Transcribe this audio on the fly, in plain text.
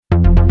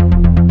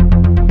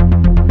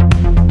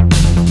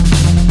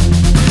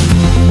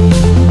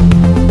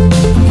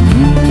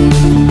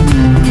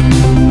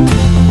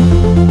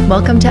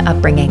Welcome to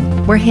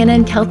Upbringing. We're Hannah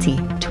and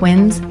Kelty,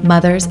 twins,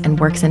 mothers, and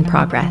works in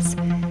progress.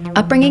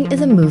 Upbringing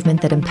is a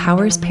movement that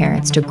empowers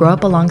parents to grow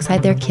up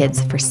alongside their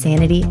kids for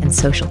sanity and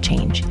social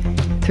change.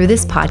 Through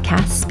this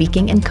podcast,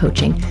 speaking, and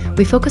coaching,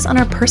 we focus on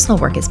our personal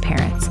work as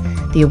parents,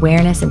 the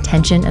awareness,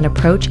 intention, and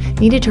approach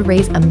needed to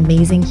raise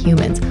amazing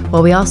humans,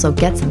 while we also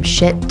get some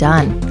shit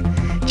done.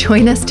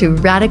 Join us to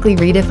radically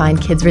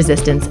redefine kids'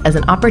 resistance as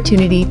an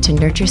opportunity to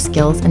nurture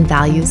skills and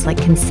values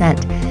like consent,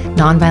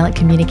 nonviolent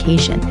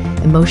communication,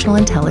 emotional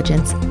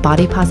intelligence,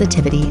 body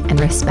positivity, and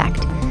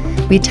respect.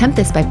 We attempt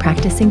this by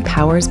practicing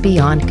powers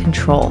beyond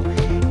control,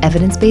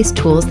 evidence-based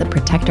tools that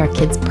protect our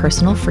kids'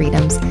 personal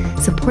freedoms,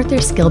 support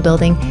their skill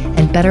building,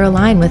 and better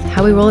align with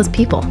how we roll as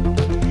people.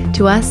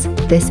 To us,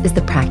 this is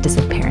the practice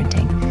of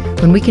parenting,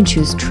 when we can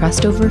choose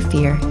trust over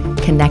fear,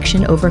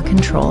 connection over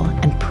control,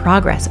 and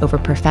progress over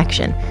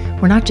perfection.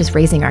 We're not just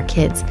raising our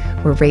kids,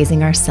 we're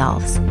raising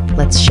ourselves.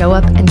 Let's show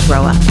up and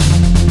grow up.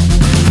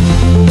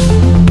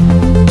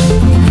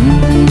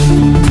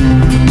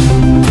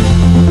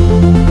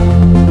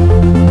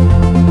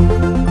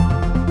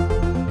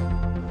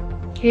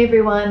 Hey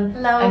everyone.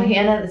 Hello. I'm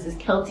Hannah. This is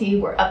Kelty.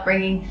 We're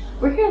Upbringing.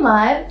 We're here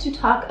live to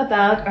talk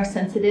about our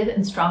sensitive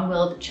and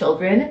strong-willed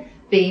children,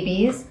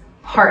 babies,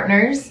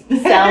 partners,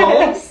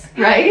 selves,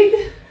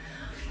 right?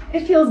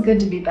 It feels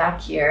good to be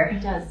back here.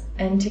 It does.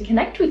 And to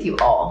connect with you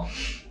all.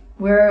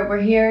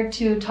 We're here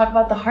to talk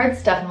about the hard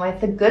stuff and why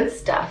it's the good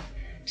stuff.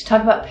 To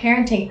talk about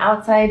parenting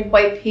outside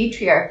white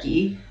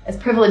patriarchy. As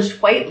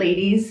privileged white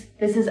ladies,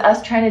 this is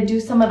us trying to do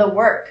some of the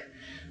work.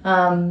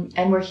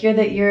 And we're here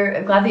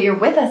glad that you're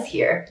with us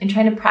here and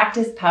trying to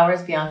practice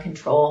powers beyond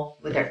control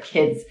with our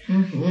kids.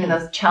 And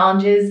those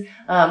challenges,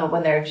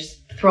 when they're just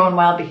throwing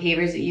wild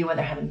behaviors at you, when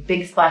they're having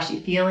big splashy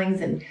feelings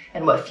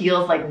and what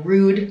feels like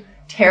rude,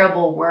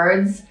 terrible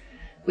words,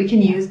 we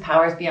can use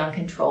powers beyond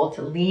control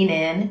to lean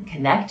in,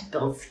 connect,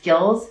 build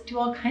skills, do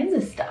all kinds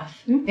of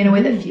stuff in a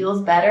way that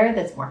feels better,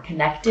 that's more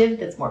connective,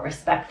 that's more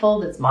respectful,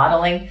 that's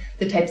modeling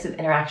the types of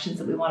interactions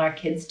that we want our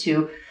kids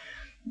to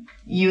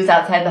use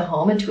outside the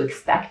home and to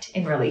expect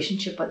in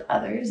relationship with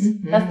others.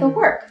 That's the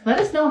work. Let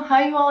us know how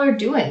you all are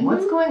doing.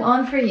 What's going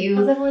on for you?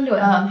 How's everyone doing?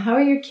 How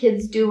are your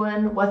kids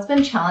doing? What's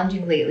been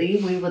challenging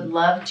lately? We would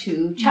love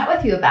to chat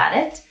with you about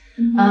it.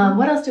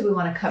 What else do we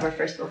want to cover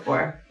first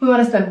before? We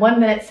want to spend 1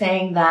 minute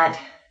saying that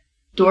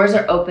doors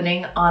are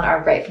opening on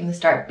our Right From the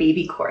Start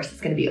baby course. It's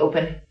going to be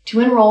open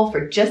to enroll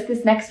for just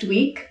this next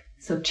week.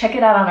 So check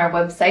it out on our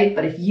website.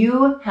 But if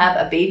you have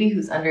a baby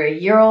who's under a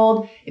year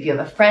old, if you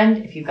have a friend,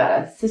 if you've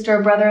got a sister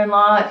or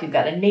brother-in-law, if you've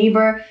got a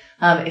neighbor,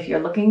 if you're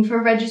looking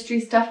for registry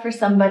stuff for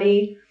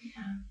somebody,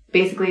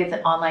 basically it's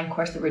an online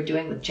course that we're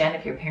doing with Jen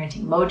if you're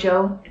parenting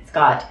Mojo. It's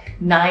got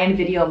 9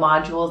 video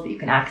modules that you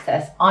can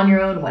access on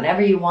your own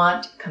whenever you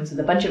want. It comes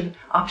with a bunch of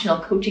optional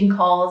coaching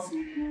calls.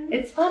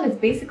 It's fun. It's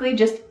basically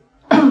just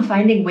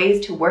finding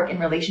ways to work in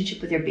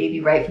relationship with your baby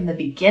right from the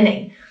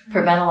beginning,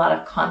 prevent a lot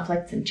of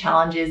conflicts and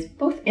challenges,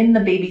 both in the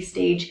baby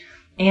stage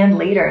and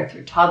later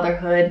through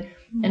toddlerhood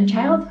and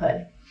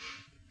childhood.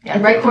 Yeah,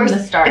 right from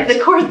the start. It's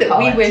the course that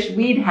we wish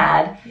we'd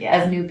had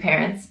as new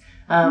parents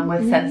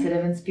with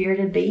sensitive and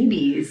spirited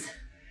babies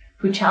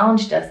who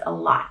challenged us a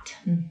lot.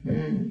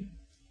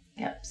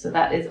 Yep. So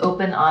that is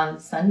open on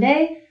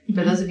Sunday.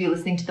 For those of you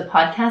listening to the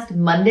podcast,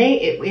 Monday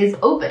it is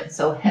open.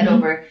 So head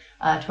over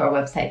to our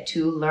website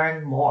to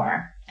learn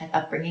more at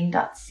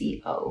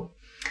upbringing.co.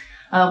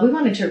 We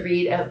wanted to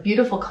read a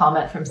beautiful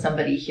comment from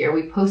somebody here.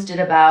 We posted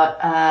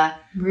about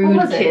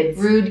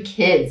rude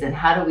kids and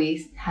how do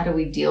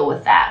we deal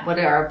with that? What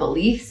are our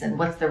beliefs and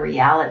what's the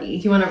reality?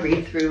 Do you want to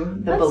read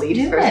through the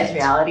beliefs versus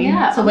reality?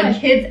 Yeah. So when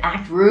kids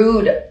act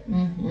rude,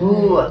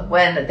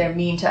 when they're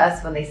mean to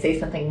us, when they say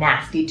something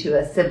nasty to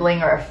a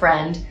sibling or a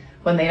friend,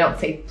 when they don't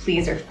say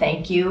please or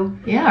thank you.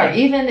 Yeah, or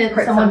even if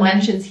someone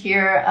mentions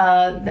here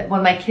that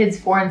when my kids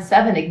 4 and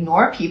 7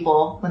 ignore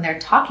people when they're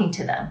talking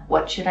to them,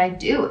 what should I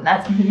do? And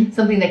that's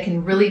something that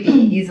can really be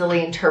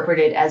easily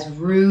interpreted as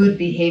rude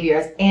behavior,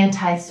 as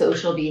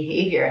antisocial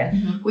behavior.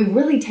 And we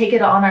really take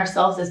it on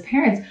ourselves as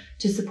parents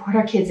to support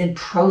our kids in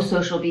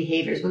pro-social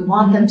behaviors. We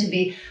want them to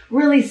be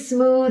really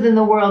smooth in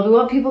the world. We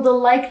want people to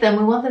like them.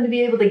 We want them to be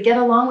able to get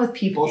along with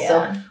people.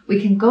 So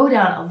we can go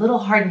down a little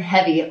hard and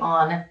heavy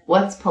on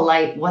what's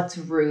polite, what's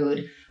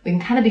rude. We can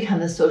kind of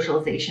become the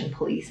socialization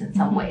police in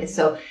some ways.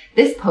 So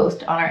this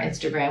post on our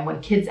Instagram,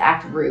 when kids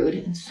act rude,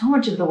 and so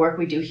much of the work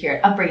we do here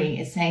at Upbringing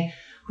is saying,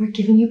 we're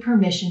giving you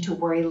permission to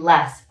worry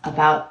less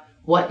about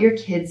what your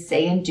kids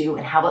say and do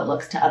and how it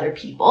looks to other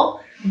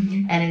people.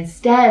 And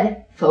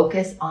instead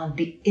focus on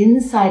the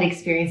inside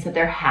experience that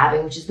they're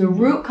having, which is the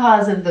root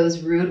cause of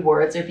those rude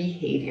words or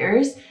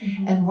behaviors,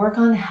 and work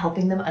on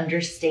helping them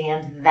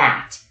understand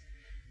that.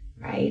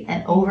 Right?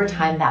 And over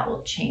time, that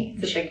will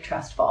change. It's a big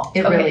trust fall.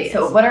 It really is.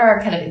 So what are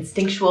our kind of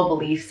instinctual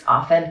beliefs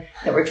often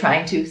that we're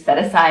trying to set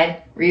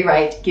aside,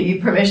 rewrite, give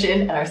you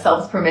permission and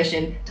ourselves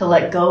permission to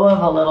let go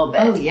of a little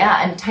bit? Oh,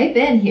 yeah. And type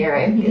in here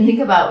and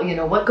think about,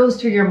 what goes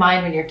through your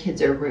mind when your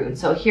kids are rude.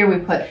 So here we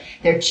put,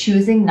 they're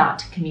choosing not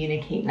to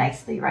communicate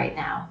nicely right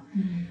now.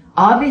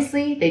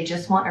 Obviously, they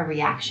just want a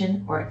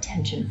reaction or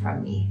attention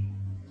from me.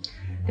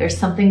 There's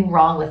something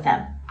wrong with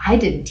them. I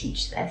didn't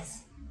teach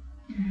this.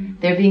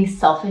 They're being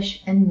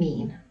selfish and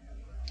mean.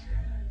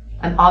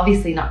 I'm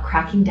obviously not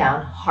cracking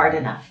down hard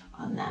enough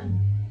on them.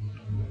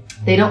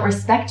 They don't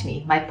respect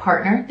me, my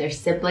partner, their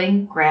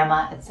sibling,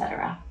 grandma,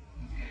 etc.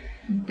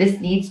 This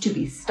needs to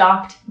be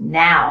stopped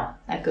now.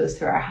 That goes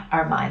through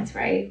our minds,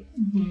 right?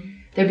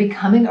 They're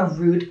becoming a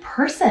rude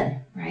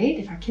person, right?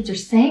 If our kids are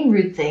saying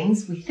rude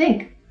things, we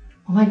think,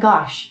 oh my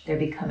gosh, they're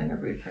becoming a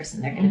rude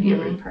person. They're going to be a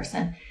rude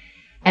person.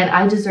 And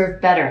I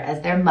deserve better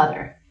as their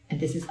mother. And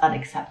this is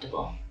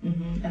unacceptable.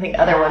 I think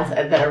other ones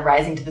that are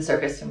rising to the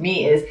surface for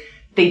me is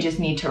they just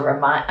need to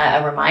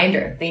a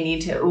reminder. They need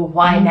to,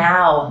 why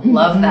now?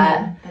 Love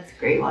that. That's a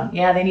great one.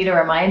 Yeah, they need a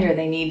reminder.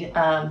 They need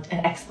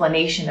an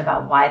explanation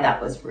about why that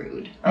was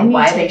rude or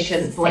why they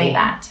shouldn't say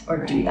that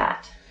or do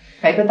that.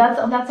 Right? But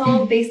that's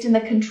all based in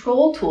the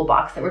control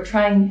toolbox that we're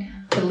trying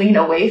to lean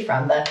away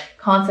from. The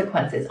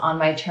consequences on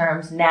my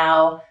terms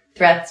now,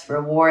 threats,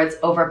 rewards,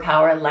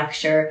 overpower,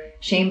 lecture,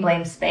 shame,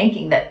 blame,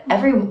 spanking that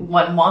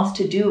everyone wants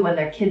to do when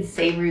their kids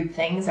say rude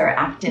things or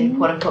act in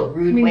quote unquote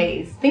rude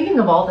ways. Thinking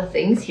of all the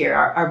things here,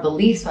 our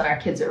beliefs when our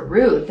kids are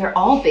rude, they're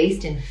all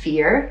based in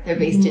fear. They're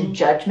based in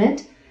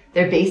judgment.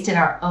 They're based in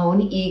our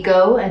own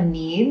ego and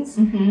needs,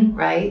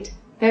 right?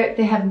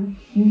 They have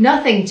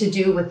nothing to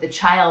do with the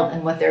child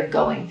and what they're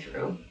going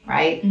through,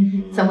 right?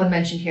 Someone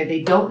mentioned here,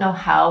 they don't know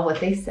how what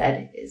they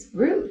said is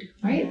rude,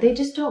 right? They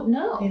just don't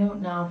know. They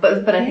don't know.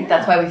 But I think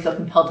that's why we feel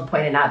compelled to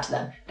point it out to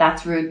them.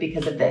 That's rude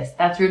because of this.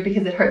 That's rude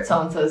because it hurts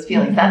so-and-so's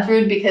feelings. That's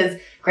rude because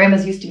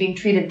grandma's used to being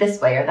treated this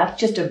way, or that's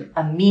just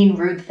a mean,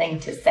 rude thing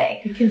to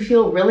say. We can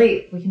feel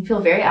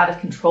very out of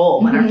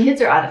control when our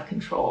kids are out of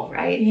control,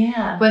 right?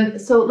 Yeah.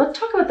 So let's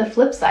talk about the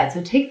flip side.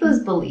 So take those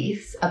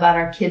beliefs about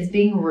our kids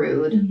being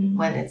rude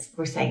when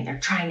we're saying they're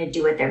trying to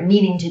do it, they're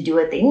meaning to do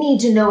it, they need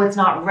to know it's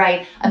not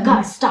right. I've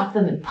got to stop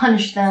them and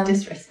punish them.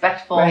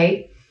 Disrespectful.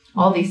 Right?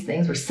 All these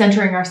things. We're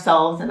centering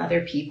ourselves and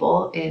other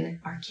people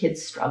in our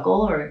kids'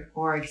 struggle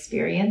or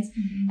experience.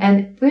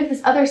 And we have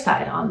this other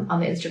side on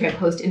the Instagram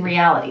post in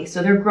reality.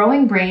 So their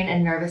growing brain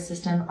and nervous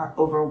system are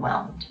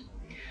overwhelmed.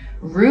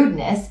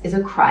 Rudeness is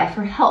a cry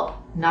for help,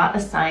 not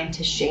a sign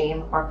to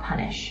shame or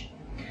punish.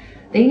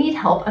 They need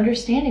help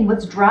understanding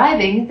what's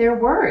driving their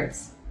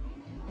words.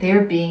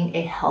 They're being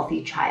a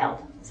healthy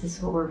child. This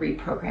is what we're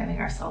reprogramming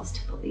ourselves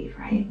to believe,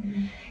 right?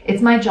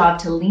 It's my job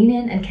to lean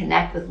in and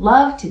connect with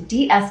love, to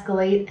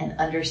de-escalate and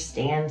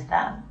understand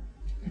them.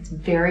 It's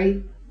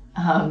very,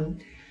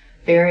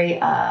 very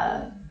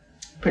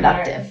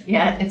productive.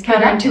 Yeah, it's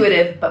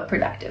counterintuitive, but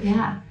productive.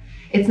 Yeah.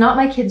 It's not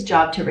my kid's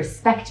job to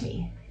respect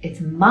me.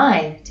 It's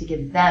mine to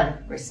give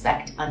them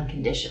respect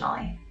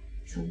unconditionally.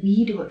 So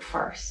we do it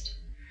first.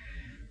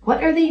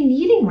 What are they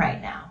needing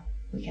right now?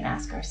 We can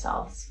ask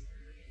ourselves.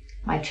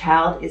 My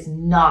child is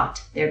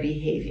not their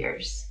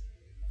behaviors.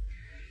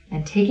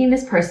 And taking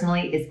this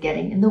personally is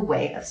getting in the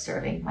way of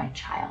serving my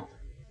child,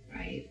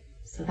 right?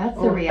 So that's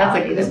the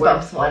reality that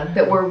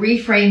we're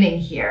reframing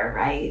here,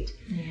 right?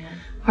 Yeah.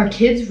 Our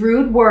kids'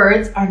 rude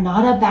words are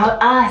not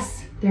about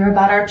us. They're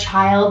about our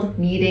child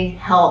needing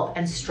help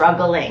and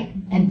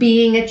struggling and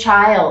being a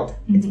child.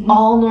 It's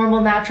all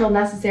normal, natural,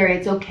 necessary.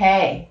 It's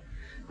okay,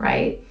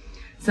 right?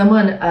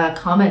 Someone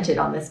commented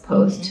on this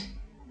post,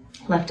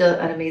 left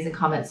an amazing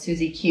comment,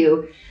 Susie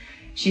Q.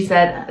 They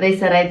said,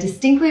 I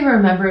distinctly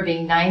remember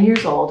being 9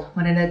 years old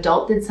when an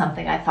adult did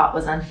something I thought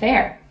was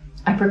unfair.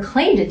 I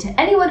proclaimed it to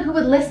anyone who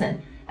would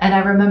listen. And I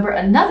remember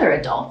another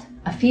adult,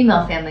 a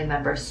female family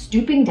member,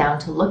 stooping down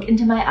to look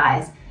into my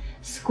eyes,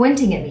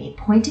 squinting at me,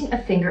 pointing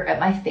a finger at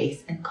my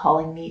face and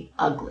calling me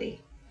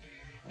ugly.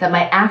 That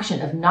my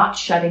action of not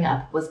shutting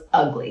up was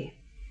ugly.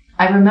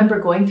 I remember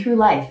going through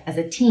life as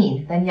a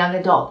teen, then young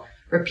adult,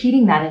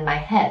 repeating that in my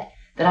head,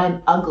 that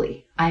I'm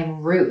ugly, I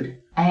am rude,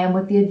 I am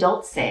what the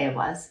adults say I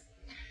was.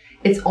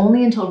 It's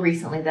only until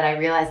recently that I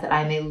realized that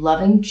I am a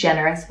loving,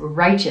 generous,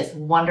 righteous,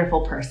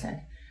 wonderful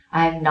person.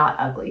 I am not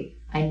ugly.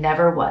 I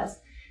never was.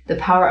 The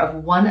power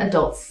of one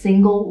adult's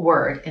single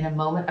word in a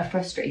moment of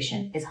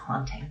frustration is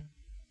haunting.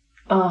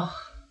 Oh.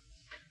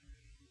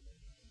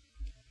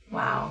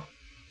 Wow.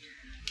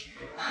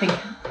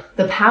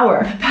 The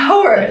power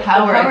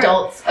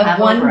adults of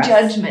one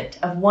judgment,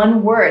 of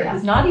one word.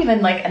 It's not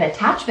even like an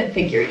attachment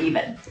figure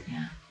even.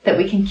 Yeah. That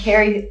we can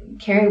carry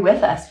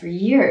with us for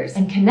years.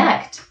 And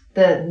connect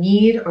the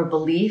need or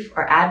belief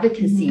or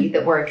advocacy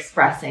that we're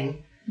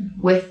expressing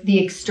with the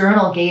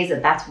external gaze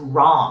that that's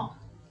wrong.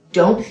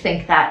 Don't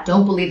think that,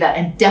 don't believe that,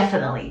 and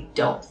definitely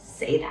don't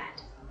say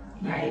that,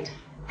 right?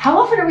 How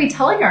often are we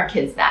telling our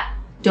kids that?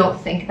 Don't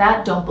think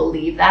that, don't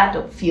believe that,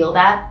 don't feel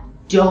that,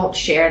 don't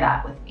share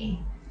that with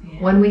me. Yeah.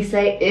 When we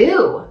say,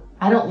 ew,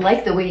 I don't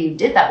like the way you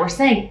did that, we're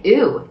saying,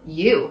 ew,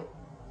 you,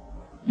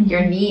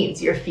 your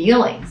needs, your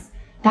feelings.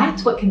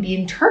 That's what can be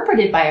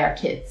interpreted by our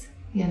kids.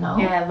 You know?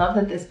 Yeah, I love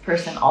that this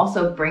person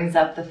also brings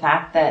up the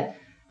fact that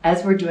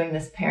as we're doing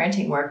this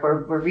parenting work,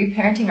 we're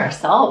reparenting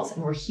ourselves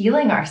and we're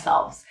healing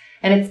ourselves.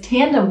 And it's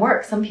tandem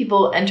work. Some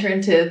people enter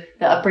into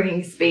the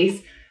upbringing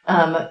space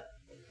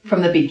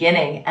from the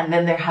beginning, and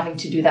then they're having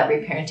to do that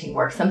reparenting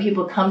work. Some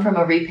people come from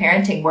a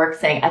reparenting work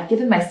saying, I've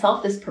given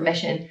myself this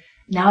permission.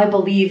 Now I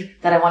believe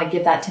that I want to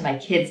give that to my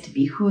kids to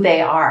be who they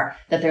are,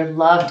 that they're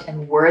loved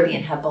and worthy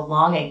and have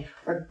belonging,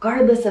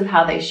 regardless of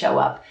how they show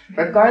up,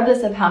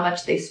 regardless of how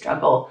much they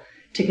struggle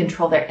to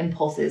control their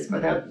impulses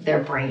or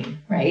their brain,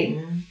 right?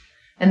 Mm-hmm.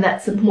 And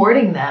that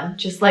supporting them,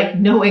 just like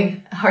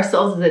knowing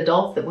ourselves as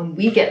adults, that when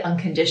we get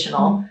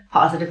unconditional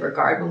positive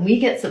regard, when we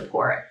get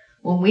support,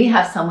 when we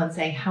have someone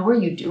saying, how are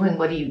you doing?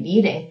 What are you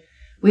needing?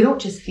 We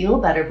don't just feel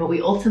better, but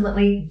we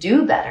ultimately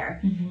do better.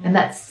 Mm-hmm. And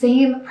that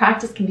same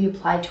practice can be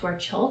applied to our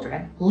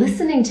children.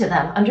 Listening to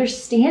them,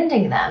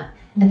 understanding them,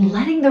 and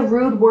letting the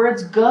rude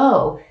words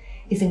go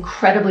is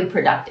incredibly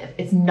productive.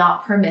 It's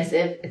not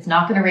permissive. It's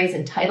not going to raise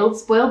entitled,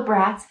 spoiled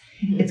brats.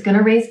 Mm-hmm. It's going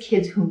to raise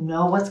kids who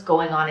know what's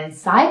going on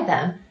inside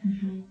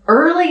them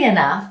early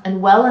enough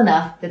and well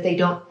enough that they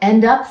don't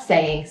end up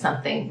saying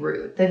something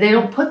rude, that they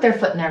don't put their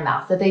foot in their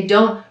mouth, that they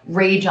don't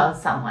rage on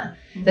someone,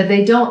 that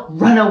they don't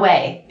run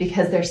away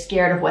because they're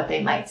scared of what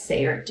they might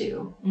say or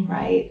do,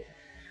 right?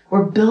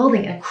 We're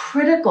building a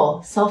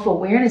critical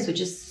self-awareness,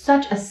 which is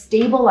such a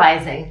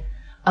stabilizing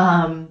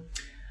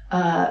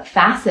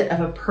facet of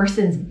a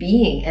person's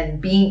being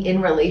and being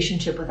in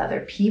relationship with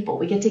other people.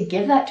 We get to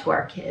give that to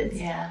our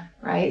kids,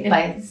 right?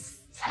 By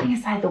setting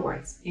aside the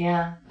words.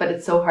 Yeah. But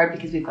it's so hard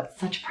because we've got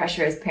such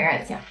pressure as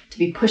parents to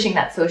be pushing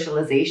that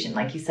socialization.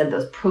 Like you said,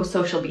 those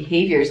pro-social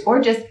behaviors,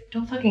 or just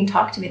don't fucking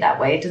talk to me that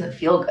way. It doesn't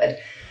feel good.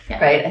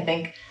 Right? I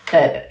think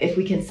that if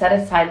we can set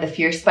aside the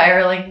fear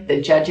spiraling,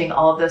 the judging,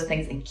 all of those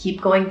things, and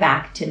keep going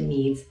back to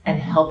needs and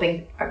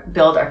helping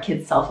build our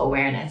kids'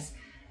 self-awareness.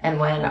 And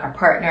when our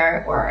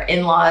partner or our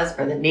in-laws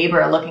or the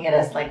neighbor are looking at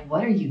us like,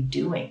 what are you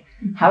doing?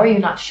 How are you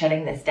not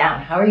shutting this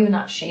down? How are you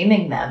not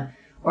shaming them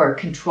or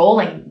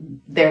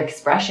controlling their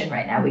expression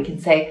right now? We can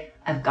say,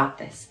 I've got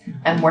this.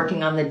 I'm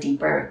working on the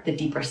deeper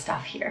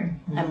stuff here.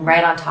 I'm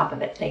right on top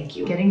of it. Thank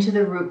you. Getting to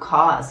the root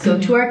cause. So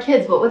to our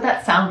kids, what would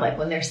that sound like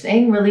when they're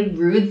saying really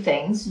rude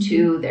things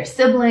to their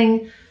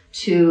sibling,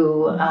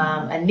 to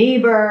a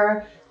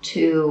neighbor,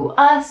 to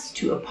us,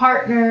 to a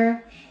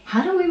partner?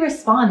 How do we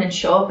respond and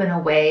show up in a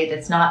way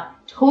that's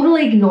not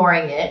totally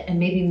ignoring it and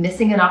maybe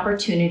missing an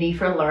opportunity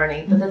for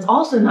learning, but that's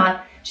also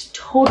not just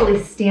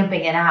totally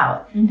stamping it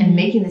out and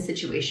making the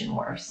situation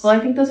worse? Well, I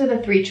think those are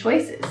the three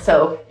choices.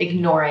 So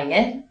ignoring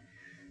it,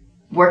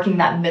 working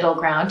that middle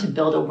ground to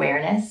build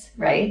awareness,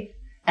 right?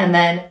 And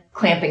then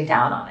clamping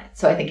down on it.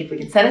 So I think if we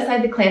can set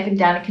aside the clamping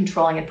down and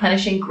controlling and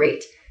punishing,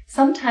 great.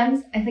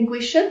 Sometimes I think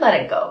we should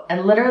let it go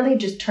and literally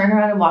just turn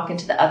around and walk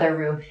into the other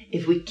room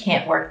if we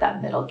can't work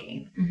that middle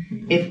game.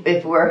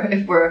 If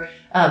we're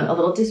a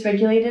little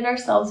dysregulated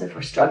ourselves, if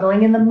we're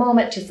struggling in the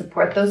moment to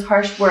support those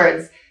harsh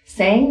words,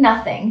 saying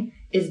nothing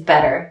is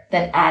better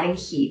than adding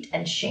heat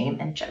and shame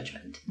and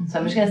judgment. So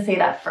I'm just going to say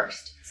that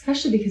first,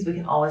 especially because we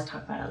can always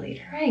talk about it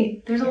later.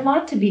 Right. There's a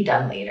lot to be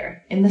done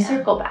later in the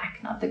circle back,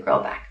 not the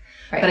girl back.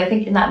 Right. But I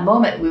think in that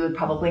moment, we would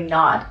probably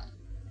nod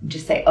and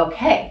just say,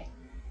 okay.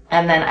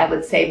 And then I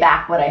would say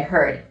back what I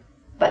heard,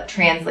 but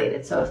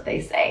translated. So if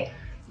they say,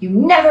 you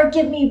never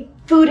give me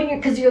food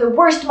because you're the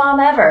worst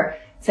mom ever,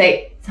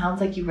 say, sounds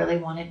like you really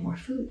wanted more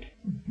food.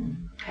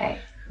 Okay.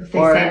 If they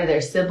say to their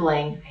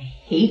sibling, I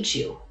hate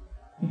you,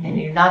 and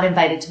you're not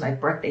invited to my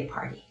birthday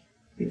party,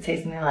 we'd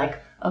say something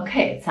like,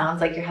 okay, it sounds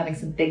like you're having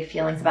some big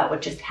feelings about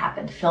what just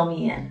happened. Fill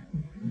me in.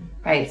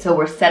 Right? So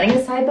we're setting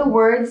aside the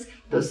words,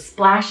 those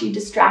splashy,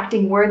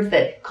 distracting words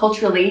that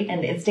culturally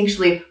and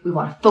instinctually we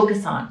want to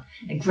focus on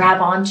and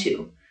grab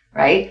onto,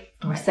 right?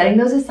 And we're setting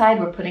those aside.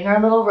 We're putting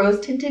our little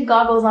rose-tinted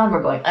goggles on.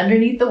 We're going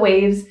underneath the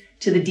waves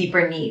to the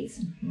deeper needs.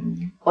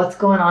 What's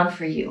going on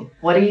for you?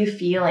 What are you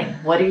feeling?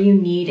 What are you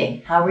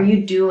needing? How are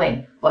you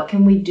doing? What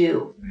can we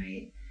do?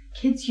 Right?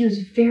 Kids use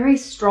very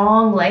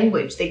strong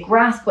language. They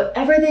grasp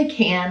whatever they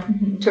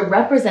can to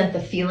represent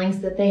the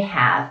feelings that they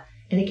have.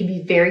 And it can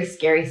be very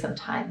scary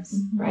sometimes,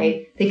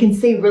 right? They can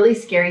say really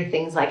scary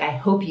things like, I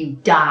hope you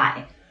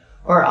die,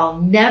 or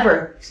I'll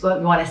never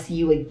want to see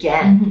you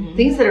again.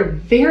 Things that are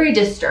very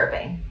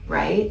disturbing,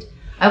 right?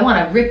 I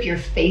want to rip your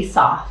face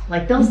off.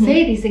 Like they'll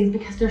say these things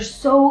because they're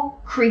so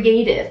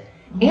creative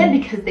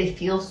and because they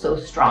feel so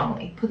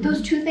strongly. Put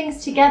those two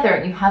things together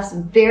and you have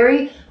some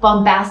very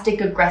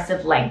bombastic,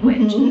 aggressive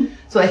language.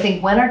 So I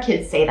think when our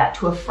kids say that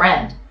to a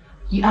friend,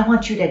 I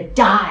want you to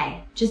die.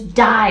 Just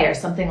die, or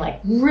something like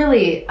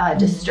really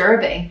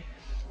disturbing,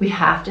 we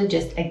have to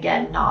just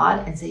again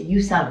nod and say,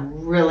 you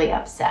sound really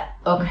upset.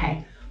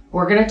 Okay,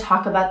 we're going to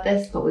talk about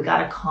this, but we got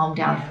to calm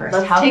down first.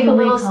 Let's take a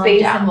little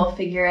space and we'll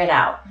figure it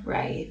out.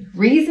 Right.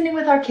 Reasoning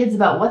with our kids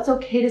about what's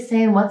okay to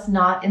say and what's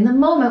not in the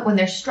moment when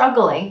they're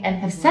struggling and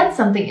have said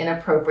something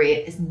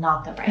inappropriate is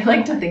not the right I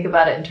like to think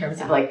about it in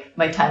terms of like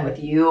my time with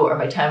you or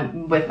my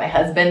time with my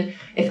husband.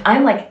 If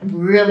I'm like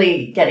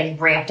really getting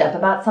ramped up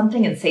about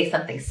something and say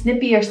something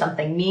snippy or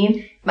something mean,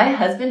 if my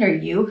husband or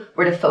you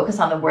were to focus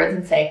on the words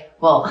and say,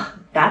 well,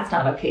 that's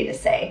not okay to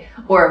say.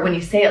 Or when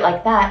you say it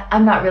like that,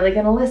 I'm not really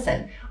going to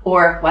listen.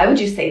 Or why would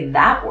you say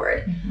that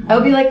word? I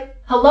would be like,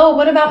 hello,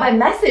 what about my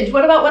message?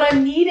 What about what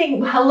I'm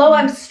needing? Hello,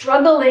 I'm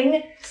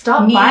struggling.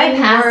 Stop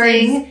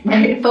bypassing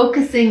and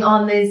focusing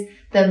on the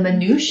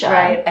minutia.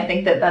 Right. I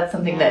think that's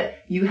something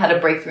that you had a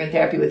breakthrough in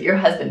therapy with your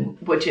husband,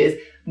 which is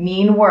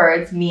mean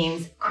words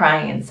means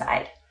crying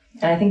inside.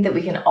 And I think that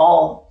we can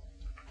all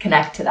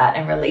connect to that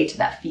and relate to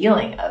that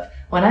feeling of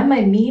when I'm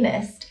my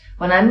meanest,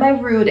 when I'm my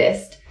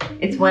rudest,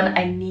 it's when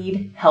I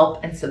need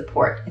help and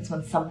support. It's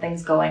when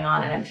something's going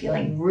on and I'm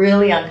feeling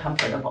really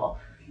uncomfortable.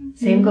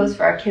 Same goes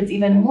for our kids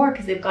even more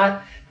because they've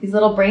got these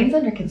little brains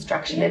under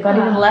construction. They've got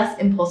even less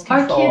impulse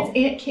control. Our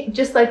kids,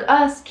 just like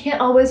us,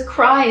 can't always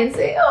cry and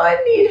say, oh, I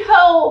need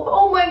help.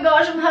 Oh my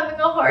gosh, I'm having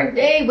a hard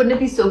day. Wouldn't it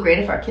be so great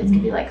if our kids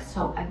could be like,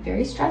 so I'm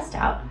very stressed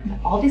out. I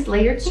have all these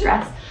layered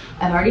stress.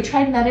 I've already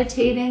tried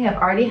meditating. I've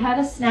already had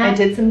a snack. I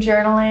did some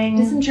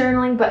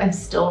journaling. But I'm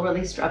still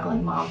really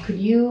struggling, Mom. Could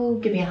you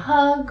give me a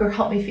hug or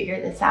help me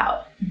figure this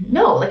out?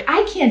 No, like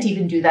I can't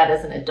even do that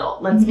as an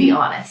adult. Let's be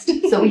honest.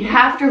 So we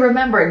have to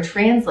remember and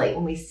translate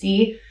when we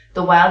see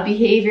the wild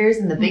behaviors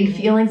and the big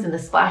feelings and the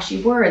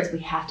splashy words, we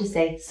have to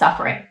say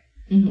suffering.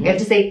 We have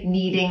to say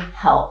needing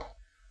help.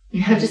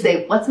 You have to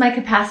say, what's my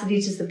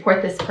capacity to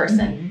support this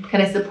person? Can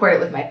I support it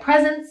with my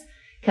presence?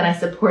 Can I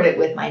support it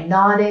with my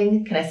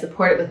nodding? Can I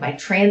support it with my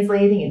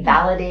translating and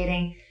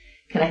validating?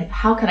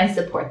 How can I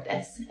support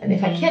this? And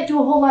if I can't do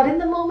a whole lot in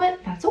the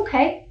moment, that's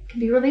okay. It can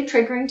be really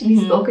triggering to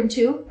be spoken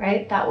to,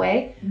 right? That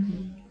way.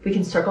 We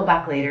can circle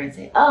back later and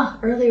say, oh,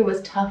 earlier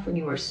was tough when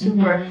you were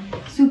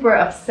super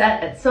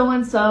upset at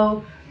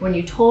so-and-so, when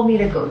you told me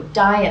to go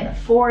die in the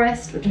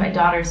forest, which my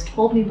daughters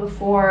told me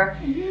before,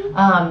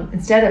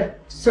 instead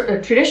of a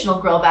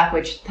traditional grill back,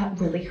 which that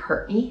really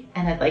hurt me,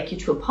 and I'd like you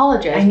to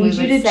apologize. I need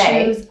you to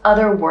choose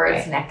other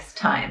words next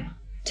time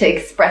to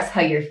express how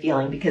you're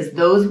feeling, because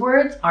those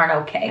words aren't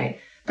okay.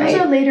 Those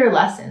are later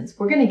lessons.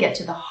 We're going to get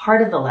to the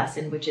heart of the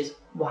lesson, which is,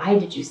 why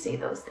did you say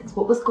those things?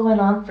 What was going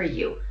on for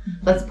you?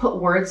 Let's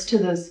put words to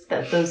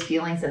those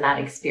feelings and that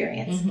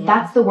experience.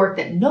 That's the work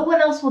that no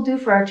one else will do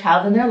for our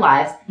child in their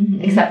lives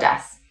except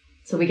us.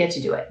 So we get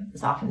to do it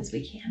as often as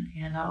we can.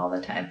 Yeah, not all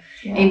the time.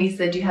 Yeah. Amy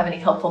said, do you have any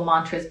helpful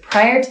mantras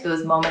prior to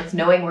those moments,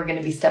 knowing we're going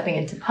to be stepping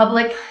into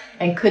public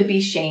and could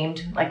be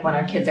shamed, like when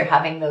our kids are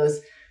having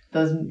those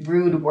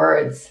rude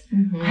words?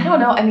 I don't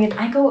know. I mean,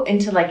 I go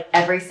into like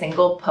every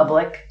single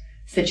public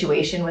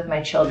situation with my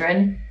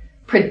children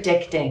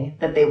predicting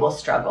that they will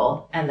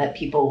struggle and that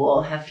people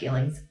will have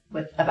feelings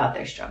about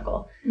their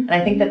struggle. And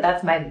I think that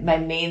that's my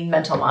main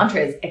mental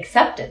mantra is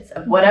acceptance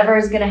of whatever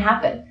is going to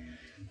happen.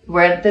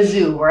 We're at the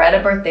zoo, we're at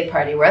a birthday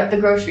party, we're at the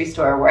grocery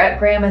store, we're at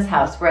grandma's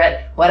house, we're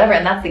at whatever.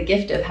 And that's the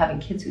gift of having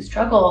kids who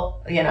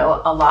struggle,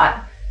 a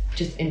lot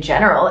just in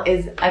general,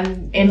 is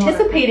I'm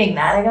anticipating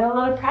that. I got a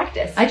lot of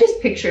practice. I just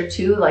picture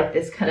too, like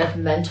this kind of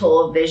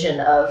mental vision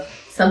of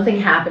something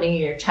happening,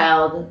 your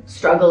child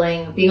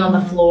struggling, being on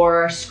the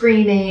floor,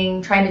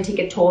 screaming, trying to take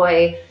a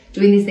toy,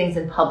 doing these things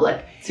in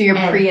public. So you're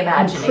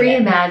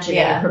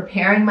pre-imagining,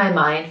 preparing my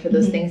mind for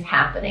those things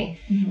happening.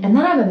 And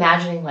then I'm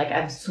imagining like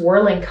I'm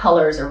swirling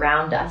colors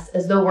around us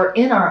as though we're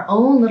in our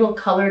own little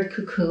colored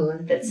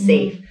cocoon that's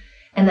safe,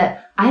 and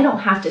that I don't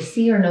have to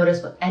see or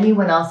notice what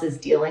anyone else is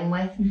dealing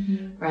with,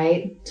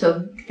 right?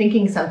 So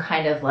thinking some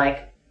kind of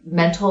like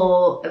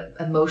mental,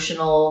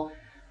 emotional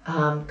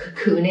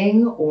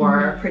cocooning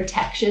or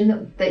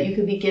protection that you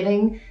could be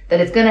giving, that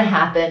it's going to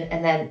happen,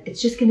 and then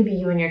it's just going to be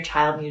you and your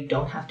child, and you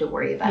don't have to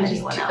worry about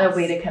anyone else. A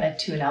way to kind of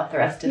tune out the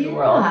rest of the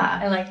world.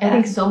 I like that. I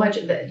think so much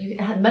that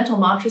mental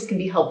mantras can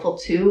be helpful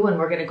too when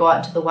we're going to go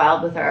out into the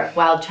wild with our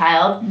wild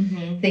child,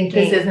 thinking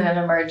this isn't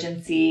an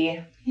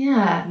emergency.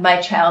 Yeah.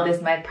 My child is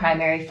my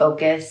primary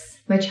focus.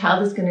 My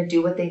child is going to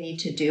do what they need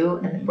to do,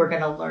 and we're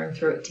going to learn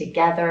through it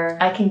together.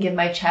 I can give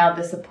my child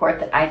the support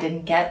that I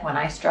didn't get when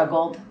I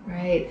struggled.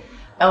 Right.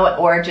 Oh,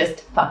 or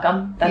just fuck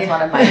them. That's one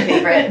of my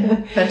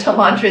favorite mental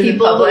mantras in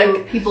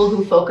public. People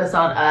who focus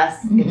on us,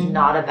 it's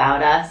not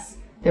about us.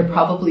 They're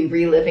probably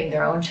reliving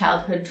their own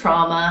childhood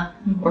trauma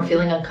or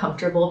feeling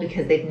uncomfortable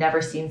because they've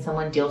never seen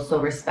someone deal so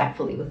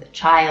respectfully with a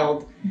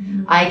child.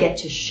 I get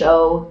to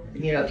show,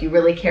 if you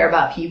really care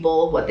about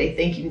people, what they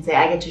think, you can say,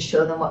 I get to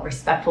show them what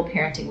respectful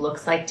parenting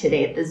looks like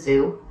today at the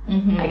zoo.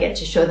 I get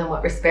to show them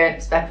what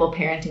respectful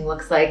parenting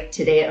looks like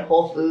today at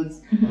Whole Foods.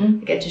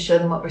 I get to show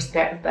them what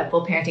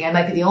respectful parenting. I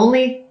might be the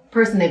only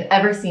person they've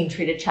ever seen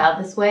treat a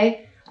child this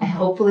way. I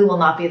hopefully will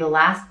not be the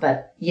last,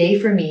 but yay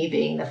for me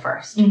being the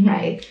first,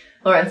 right?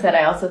 Lauren said,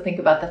 I also think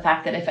about the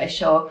fact that if I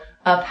show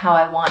up how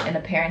I want in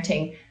a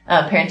parenting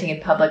in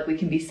public, we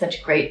can be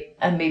such great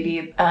and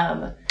maybe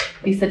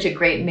be such a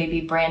great,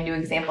 maybe brand new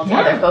example to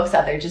other folks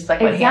out there, just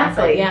like what Hannah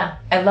said. Yeah,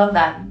 I love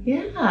that.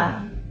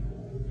 Yeah.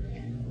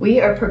 We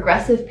are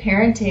progressive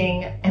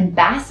parenting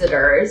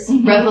ambassadors,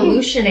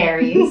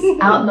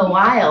 revolutionaries out in the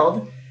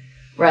wild,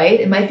 right?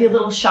 It might be a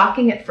little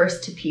shocking at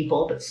first to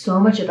people, but so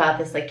much about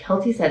this, like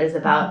Kelty said, is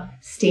about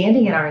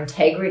standing in our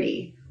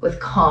integrity with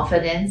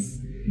confidence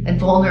and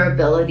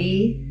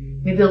vulnerability,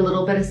 maybe a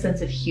little bit of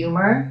sense of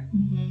humor,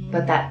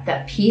 but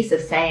that piece of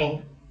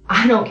saying,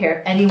 I don't care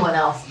if anyone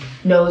else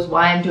knows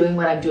why I'm doing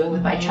what I'm doing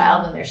with my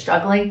child when they're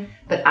struggling,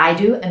 but I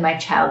do and my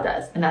child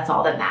does. And that's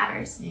all that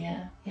matters.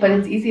 Yeah. But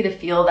it's easy to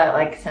feel that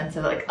like sense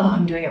of like, oh,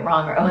 I'm doing it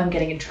wrong, or oh, I'm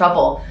getting in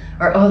trouble,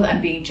 or oh,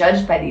 I'm being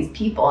judged by these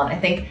people. And I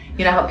think,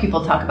 you know how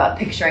people talk about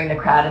picturing the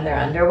crowd in their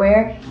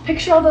underwear?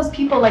 Picture all those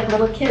people like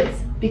little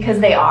kids, because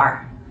they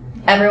are.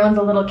 Everyone's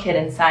a little kid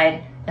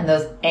inside, and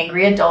those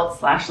angry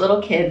adults /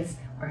 little kids,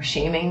 or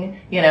shaming,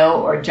 you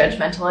know, or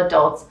judgmental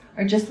adults,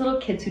 are just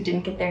little kids who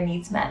didn't get their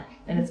needs met,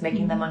 and it's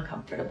making them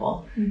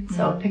uncomfortable.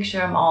 So picture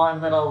them all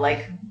in little,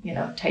 like, you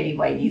know, tidy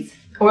whities.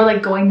 Or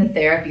like going to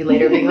therapy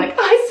later being like,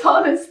 I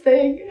saw this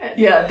thing.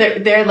 Yeah,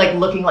 they're like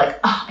looking like,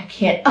 oh, I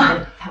can't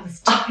even, that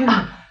was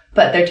terrible.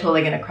 But they're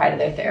totally going to cry to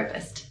their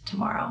therapist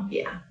tomorrow.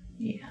 Yeah.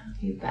 Yeah.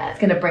 You bet. It's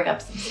going to bring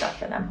up some stuff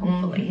for them,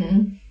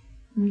 hopefully.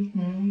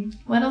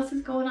 What else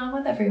is going on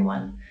with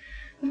everyone?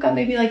 We've got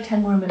maybe like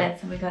 10 more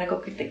minutes and we got to go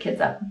pick the kids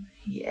up.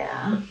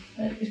 Yeah.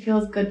 But it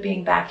feels good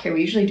being back here.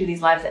 We usually do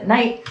these lives at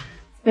night.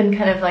 It's been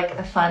kind of like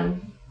a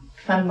fun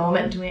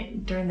moment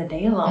doing during the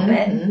day a little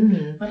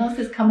bit. What else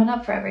is coming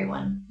up for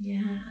everyone?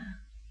 Yeah.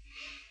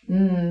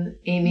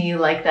 Amy,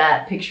 like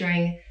that,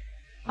 picturing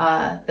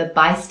the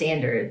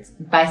bystanders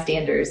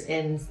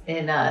in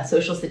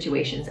social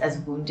situations as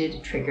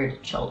wounded,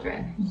 triggered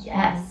children.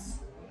 Yes.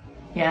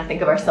 Yeah,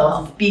 think of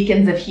ourselves as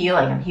beacons of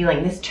healing. I'm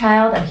healing this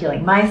child. I'm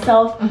healing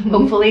myself.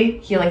 Hopefully,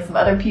 healing some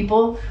other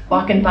people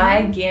walking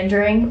by,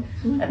 gandering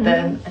at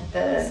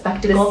the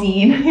spectacle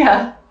scene.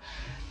 Yeah,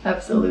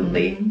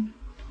 absolutely.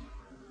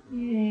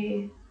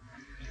 Yay.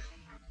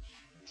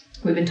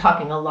 We've been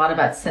talking a lot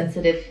about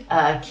sensitive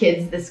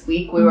kids this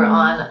week. We were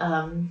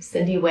on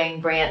Cindy Wang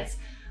Brandt's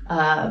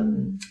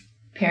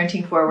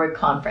Parenting Forward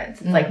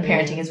conference. It's like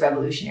Parenting is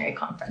Revolutionary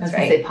conference, I was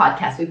going to say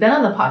podcast. We've been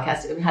on the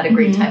podcast and had a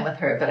great time with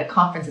her, but a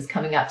conference is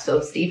coming up.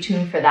 So stay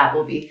tuned for that.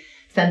 We'll be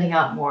sending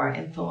out more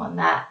info on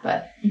that.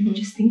 But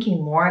just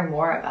thinking more and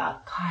more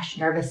about,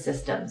 nervous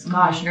systems,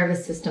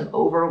 nervous system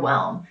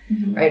overwhelm,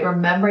 right?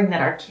 Remembering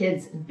that our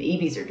kids and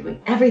babies are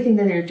doing everything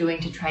that they're doing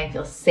to try and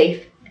feel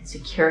safe and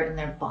secure in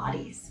their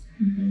bodies.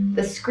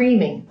 The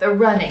screaming, the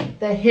running,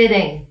 the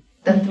hitting,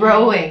 the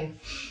throwing,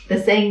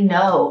 the saying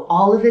no,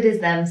 all of it is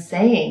them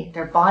saying,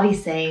 their body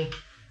saying,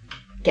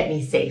 get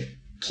me safe,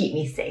 keep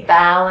me safe.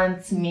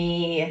 Balance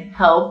me,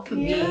 help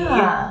me.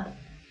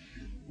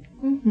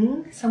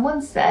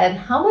 Someone said,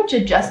 how much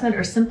adjustment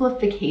or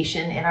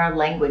simplification in our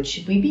language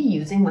should we be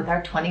using with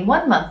our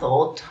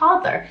 21-month-old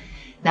toddler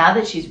now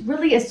that she's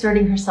really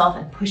asserting herself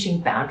and pushing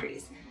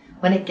boundaries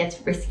when it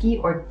gets risky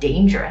or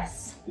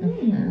dangerous?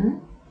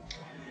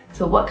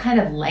 So what kind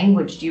of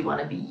language do you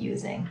want to be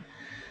using?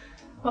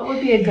 What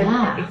would be a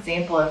good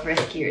example of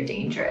risky or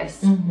dangerous?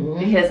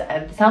 Because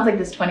it sounds like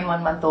this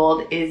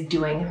 21-month-old is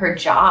doing her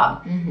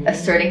job,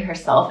 asserting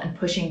herself and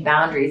pushing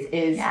boundaries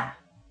is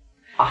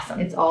awesome.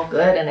 It's all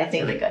good. And I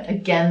think, really good.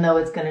 Again, though,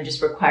 it's going to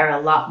just require a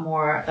lot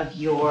more of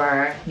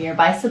your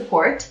nearby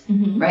support,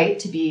 right?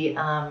 To be,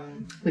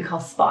 we call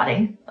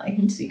spotting,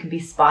 so you can be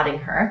spotting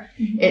her.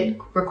 It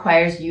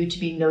requires you to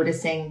be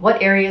noticing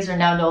what areas are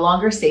now no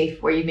longer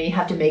safe, where you may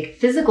have to make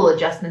physical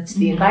adjustments to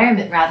the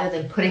environment rather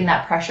than putting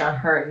that pressure on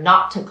her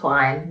not to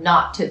climb,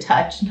 not to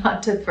touch,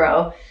 not to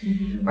throw,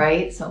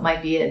 right? So it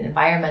might be an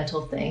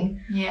environmental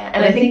thing. Yeah.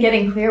 And I think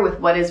getting clear with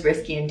what is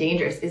risky and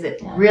dangerous. Is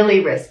it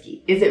really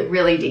risky? Is it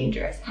really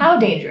dangerous? How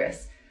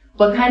dangerous?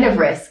 What kind of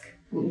risk?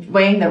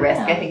 Weighing the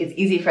risk. I think it's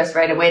easy for us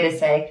right away to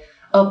say,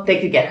 oh,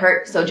 they could get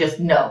hurt, so just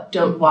no,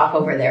 don't walk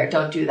over there,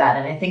 don't do that.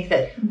 And I think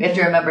that we have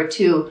to remember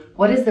too,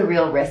 what is the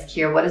real risk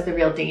here? What is the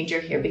real danger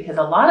here? Because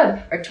a lot of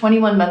our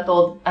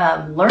 21-month-old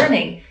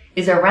learning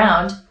is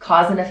around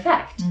cause and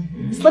effect.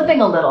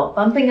 Slipping a little,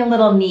 bumping a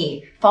little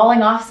knee,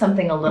 falling off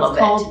something a little bit.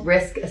 It's called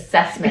risk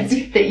assessment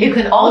that you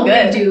can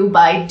only do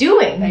by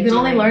doing. You can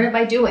only learn it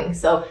by doing.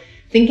 So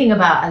thinking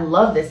about, I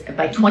love this,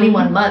 by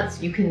 21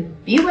 months, you can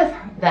be with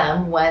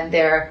them when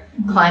they're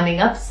climbing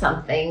up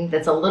something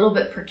that's a little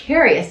bit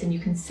precarious, and you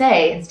can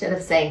say, instead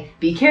of saying,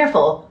 be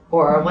careful,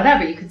 or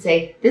whatever, you could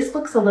say, this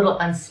looks a little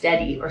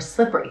unsteady or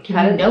slippery.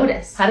 Can you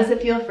notice? How does it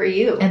feel for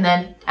you? And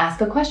then ask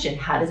a question.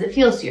 How does it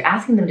feel? So you're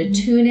asking them to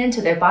tune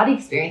into their body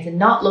experience and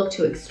not look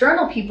to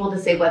external people to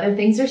say whether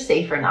things are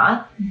safe or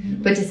not,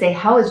 but to say,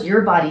 how is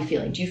your body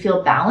feeling? Do you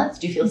feel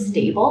balanced? Do you feel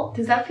stable?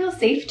 Does that feel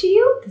safe to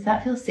you? Does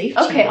that feel safe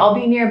to you? Okay, I'll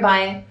be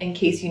nearby in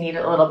case you need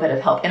a little bit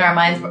of help. In our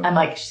minds, I'm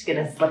like, she's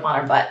going to slip on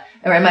her butt.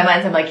 Or in my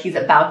mind, I'm like, he's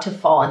about to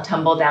fall and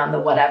tumble down the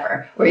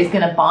whatever, or he's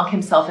going to bonk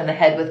himself in the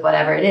head with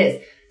whatever it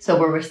is. So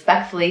we're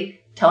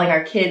respectfully telling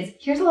our kids,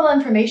 here's a little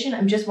information.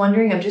 I'm just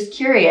wondering. I'm just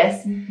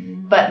curious,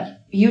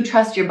 but you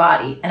trust your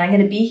body, and I'm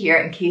going to be here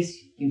in case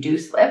you do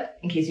slip,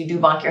 in case you do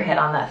bonk your head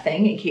on that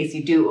thing, in case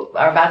you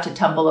are about to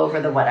tumble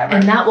over the whatever.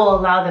 And that will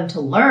allow them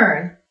to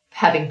learn,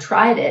 having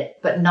tried it,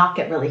 but not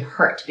get really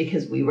hurt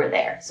because we were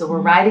there. So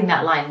we're riding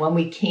that line when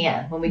we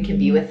can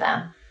be with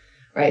them.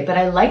 Right. But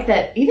I like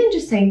that, even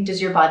just saying,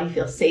 does your body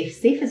feel safe?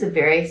 Safe is a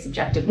very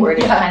subjective word.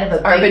 It's kind of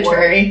a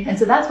arbitrary. And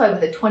so that's why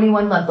with a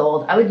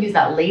 21-month-old, I would use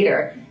that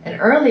later. And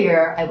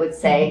earlier, I would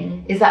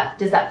say, does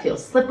that feel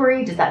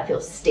slippery? Does that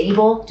feel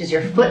stable? Does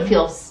your foot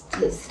feel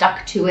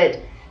stuck to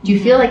it? Do you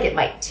feel like it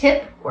might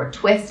tip or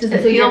twist? Does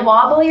it feel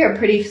wobbly or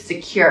pretty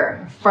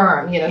secure?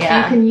 Firm, so you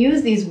can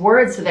use these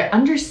words so they're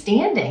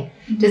understanding.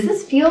 Does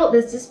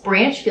this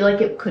branch feel like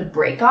it could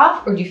break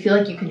off, or do you feel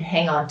like you can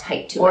hang on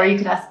tight to it? Or you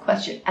could ask the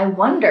question, I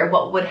wonder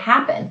what would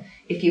happen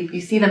if you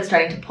see them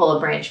starting to pull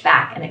a branch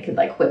back and it could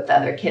like whip the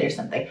other kid or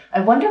something.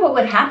 I wonder what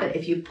would happen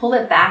if you pull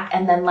it back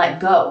and then let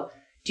go.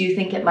 Do you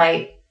think it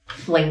might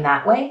fling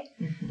that way?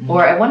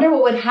 Or I wonder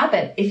what would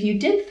happen if you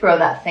did throw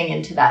that thing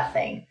into that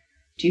thing.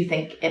 Do you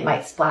think it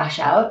might splash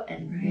out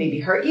and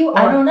maybe hurt you? Or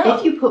I don't know.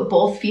 If you put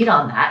both feet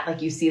on that,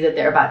 like you see that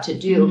they're about to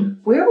do,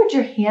 where would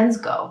your hands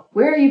go?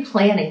 Where are you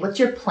planning? What's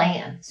your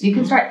plan? So you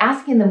can start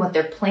asking them what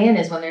their plan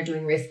is when they're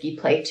doing risky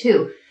play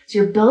too. So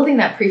you're building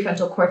that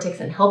prefrontal cortex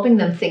and helping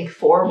them think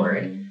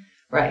forward,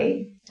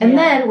 right? And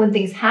then when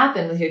things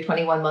happen with your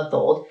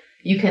 21-month-old,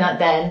 you cannot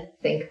then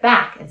think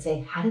back and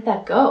say, how did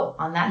that go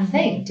on that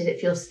thing? Did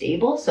it feel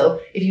stable? So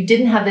if you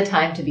didn't have the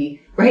time to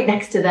be right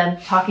next to them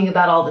talking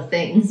about all the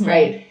things,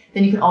 right?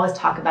 Then you can always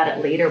talk about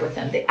it later with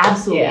them. They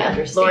absolutely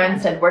understand. Lauren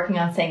said, working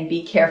on saying,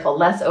 be careful,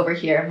 less over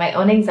here. My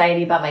own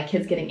anxiety about my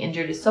kids getting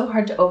injured is so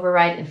hard to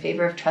override in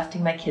favor of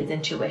trusting my kids'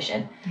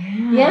 intuition.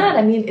 Yeah,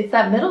 I mean, it's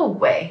that middle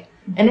way.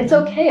 And it's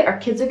okay. Our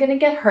kids are going to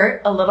get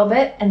hurt a little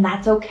bit, and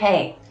that's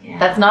okay.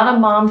 That's not a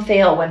mom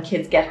fail when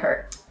kids get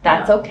hurt.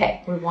 That's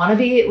okay. We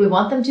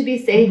want them to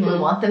be safe. We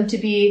want them to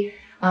be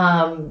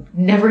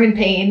never in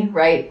pain,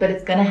 right? But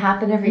it's going to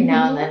happen every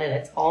now and then, and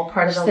it's all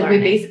part of the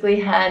learning. We basically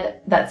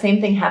had that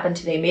same thing happen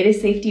today. Made a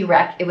safety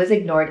wreck. It was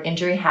ignored.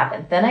 Injury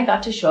happened. Then I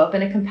got to show up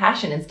in a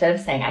compassion instead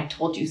of saying, I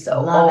told you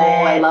so.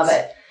 I love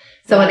it.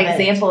 So an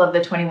example of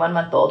the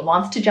 21-month-old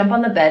wants to jump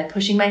on the bed,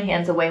 pushing my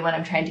hands away when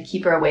I'm trying to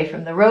keep her away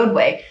from the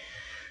roadway.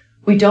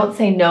 We don't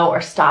say no or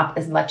stop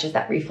as much as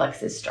that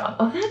reflex is strong.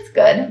 Oh, that's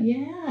good.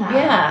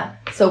 Yeah.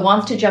 So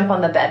wants to jump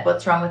on the bed.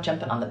 What's wrong with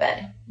jumping on the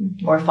bed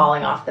or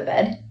falling off the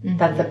bed?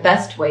 That's the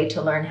best way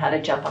to learn how to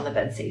jump on the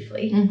bed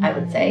safely, I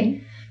would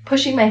say.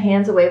 Pushing my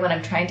hands away when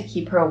I'm trying to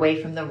keep her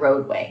away from the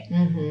roadway.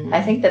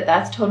 I think that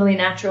that's totally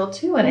natural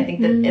too. And I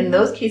think that in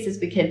those cases,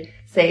 we could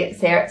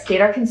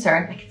state our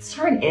concern. My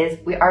concern is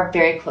we are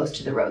very close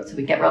to the road. So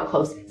we get real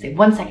close. Say,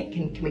 1 second,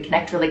 can we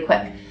connect really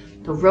quick?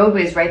 The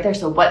roadway is right there.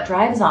 So what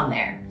drives on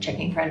there?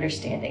 Checking for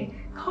understanding.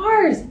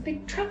 Cars,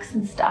 big trucks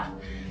and stuff.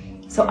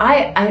 So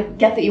I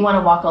get that you want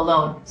to walk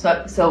alone.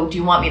 So do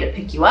you want me to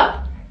pick you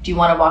up? Do you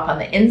want to walk on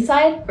the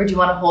inside, or do you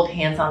want to hold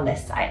hands on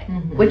this side?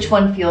 Which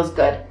one feels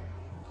good?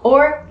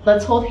 Or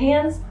let's hold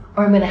hands,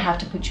 or I'm going to have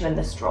to put you in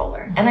the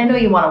stroller. And I know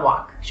you want to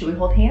walk. Should we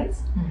hold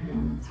hands?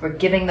 So we're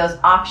giving those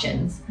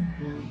options.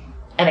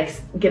 And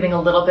giving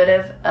a little bit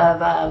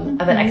of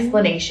an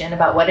explanation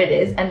about what it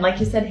is. And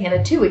like you said,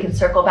 Hannah, too, we can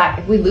circle back.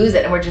 If we lose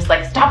it and we're just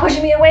like, stop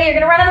pushing me away, you're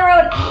going to run on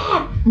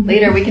the road.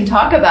 Later, we can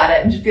talk about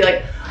it and just be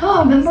like,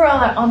 oh, remember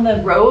on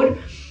the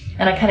road?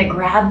 And I kind of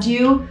grabbed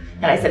you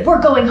and I said,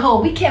 we're going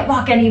home. We can't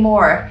walk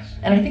anymore.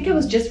 And I think I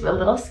was just a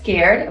little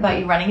scared about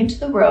you running into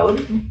the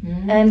road.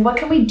 And what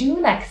can we do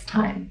next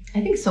time?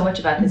 I think so much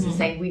about this is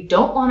saying we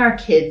don't want our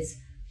kids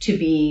to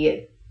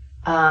be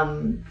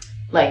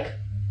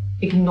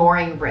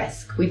ignoring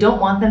risk. We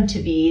don't want them to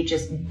be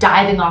just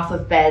diving off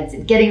of beds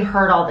and getting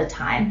hurt all the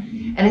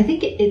time. And I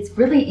think it's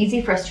really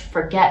easy for us to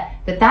forget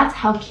that that's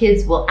how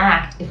kids will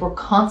act if we're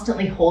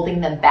constantly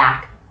holding them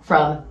back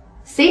from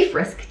safe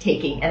risk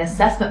taking and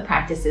assessment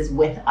practices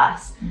with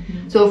us.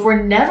 So if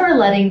we're never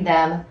letting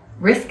them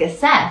risk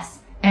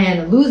assess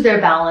and lose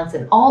their balance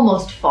and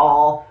almost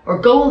fall or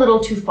go a little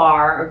too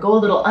far or go a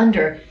little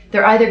under,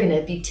 they're either going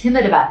to be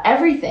timid about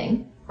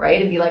everything, right?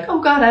 And be like,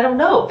 oh God, I don't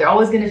know. They're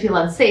always going to feel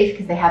unsafe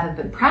because they haven't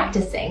been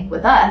practicing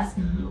with us.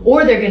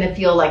 Or they're going to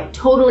feel like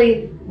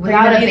totally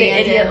without abandon, the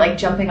idiot, like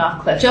jumping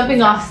off cliffs.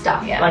 Jumping off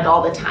stuff, like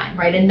all the time,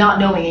 right? And not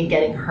knowing and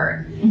getting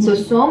hurt.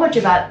 So much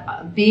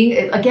about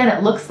being, again,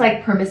 it looks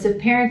like permissive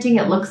parenting.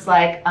 It looks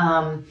like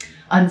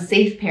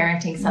unsafe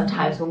parenting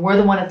sometimes when we're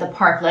the one at the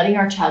park letting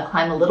our child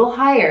climb a little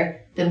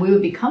higher than we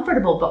would be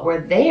comfortable, but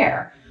we're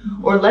there.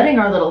 Or letting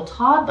our little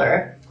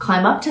toddler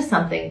climb up to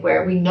something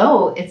where we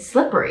know it's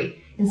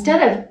slippery.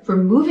 Instead of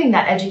removing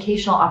that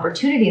educational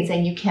opportunity and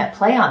saying, you can't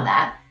play on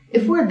that,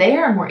 if we're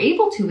there and we're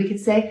able to, we could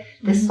say,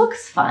 this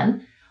looks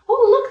fun.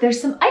 Oh, look,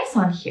 there's some ice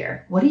on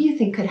here. What do you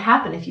think could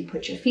happen if you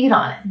put your feet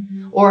on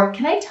it? Or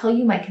can I tell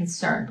you my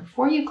concern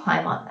before you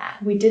climb on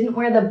that? We didn't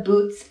wear the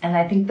boots, and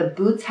I think the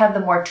boots have the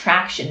more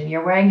traction, and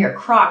you're wearing your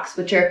Crocs,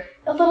 which are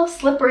a little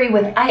slippery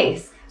with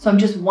ice. So I'm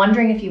just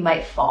wondering if you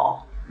might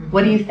fall.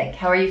 What do you think?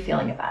 How are you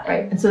feeling about it?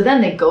 Right. And so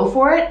then they go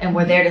for it, and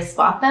we're there to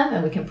spot them,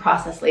 and we can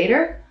process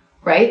later.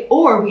 Right?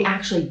 Or we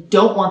actually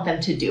don't want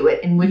them to do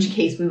it, in which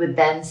case we would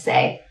then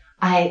say,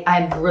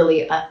 I'm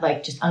really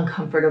just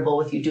uncomfortable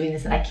with you doing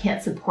this and I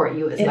can't support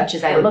you as much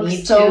as I would need to. It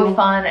looks so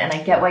fun and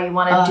I get why you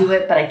want to do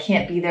it, but I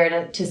can't be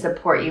there to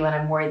support you and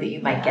I'm worried that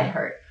you might get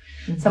hurt.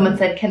 Someone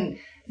said, can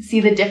see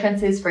the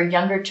differences for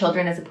younger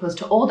children as opposed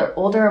to older.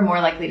 Older are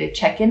more likely to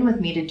check in with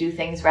me to do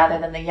things rather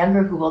than the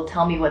younger who will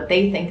tell me what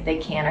they think they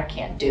can or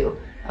can't do.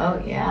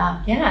 Oh,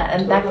 yeah. Yeah,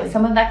 and totally.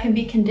 Some of that can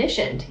be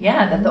conditioned.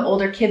 Yeah, that the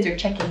older kids are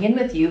checking in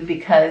with you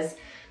because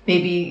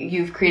Maybe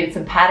you've created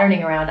some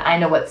patterning around, I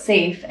know what's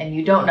safe and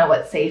you don't know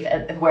what's safe.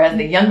 Whereas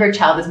the younger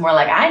child is more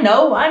like, I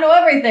know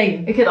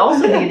everything. It could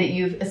also be that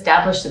you've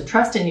established some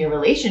trust in your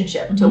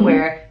relationship to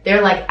where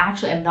they're like,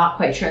 actually, I'm not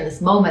quite sure in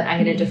this moment.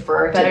 I'm going to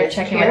defer to this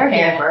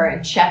caregiver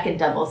and check and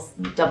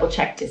double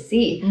check to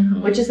see,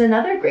 which is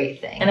another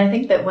great thing. And I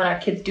think that when our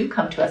kids do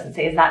come to us and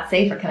say, is that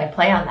safe or can I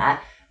play on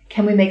that?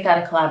 Can we make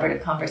that a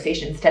collaborative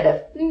conversation instead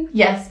of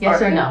yes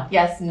or no,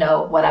 yes,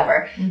 no,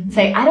 whatever.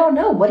 Say, I don't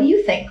know. What do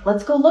you think?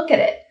 Let's go look at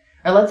it.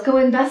 Or let's go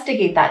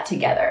investigate that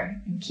together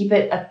and keep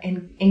it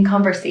in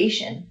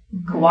conversation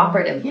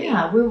cooperatively.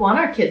 Yeah, we want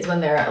our kids when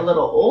they're a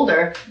little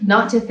older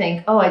not to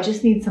think, oh, I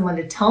just need someone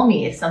to tell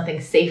me if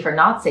something's safe or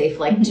not safe,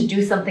 like to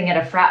do something at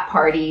a frat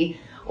party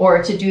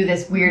or to do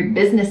this weird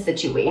business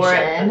situation. Or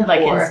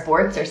in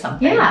sports or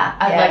something. Yeah.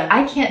 Like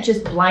I can't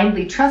just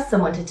blindly trust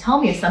someone to tell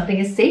me if something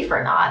is safe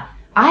or not.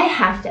 I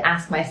have to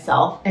ask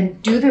myself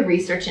and do the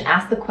research and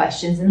ask the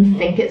questions and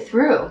think it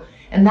through.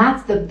 And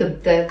that's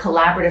the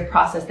collaborative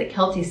process that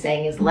Kelty's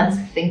saying is let's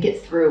think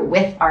it through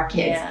with our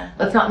kids. Yeah.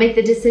 Let's not make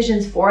the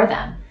decisions for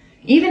them.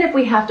 Even if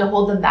we have to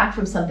hold them back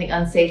from something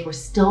unsafe, we're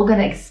still going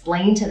to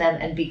explain to them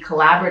and be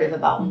collaborative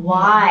about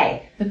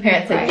why. The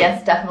parent said,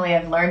 yes, definitely.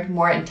 I've learned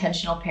more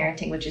intentional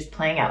parenting, which is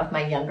playing out with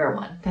my younger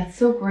one. That's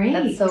so great.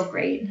 That's so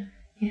great.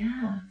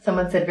 Yeah.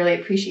 Someone said, really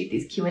appreciate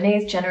these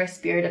Q&As, generous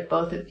spirit of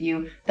both of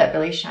you that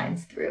really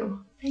shines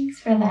through.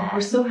 Thanks for that.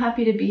 We're so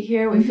happy to be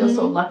here. We feel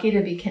so lucky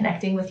to be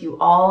connecting with you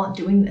all,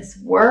 doing this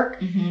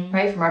work,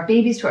 right? From our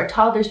babies to our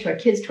toddlers, to our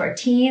kids, to our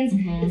teens.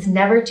 It's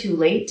never too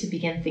late to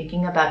begin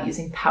thinking about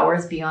using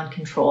powers beyond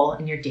control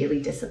in your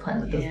daily discipline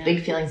with those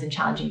big feelings and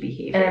challenging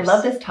behaviors. And I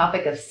love this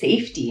topic of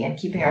safety and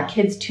keeping our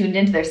kids tuned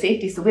into their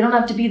safety. So we don't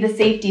have to be the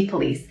safety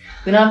police.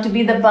 We don't have to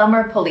be the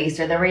bummer police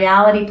or the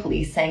reality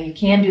police saying you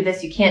can do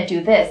this, you can't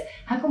do this.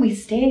 How can we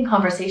stay in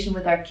conversation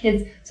with our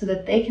kids so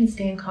that they can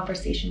stay in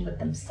conversation with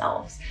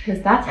themselves?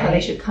 Because that's how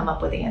they should come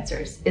up with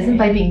answers. Isn't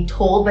by being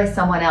told by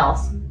someone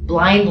else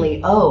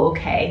blindly, oh,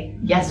 okay,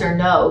 yes or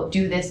no,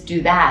 do this,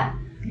 do that,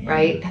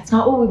 right? That's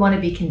not what we want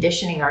to be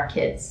conditioning our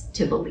kids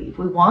to believe.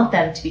 We want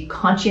them to be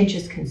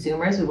conscientious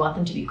consumers. We want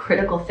them to be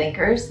critical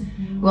thinkers.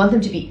 We want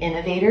them to be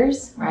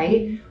innovators,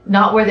 right?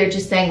 Not where they're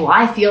just saying, well,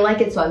 I feel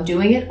like it, so I'm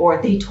doing it,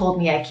 or they told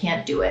me I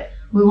can't do it.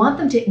 We want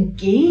them to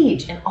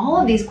engage in all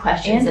of these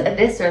questions of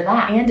this or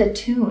that. And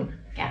attune.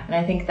 Yeah. And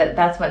I think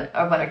that's when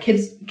our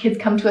kids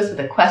come to us with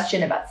a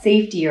question about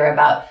safety or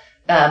about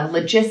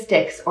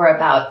logistics or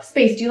about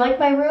space. Do you like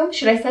my room?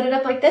 Should I set it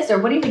up like this? Or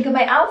what do you think of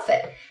my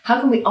outfit? How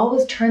can we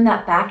always turn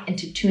that back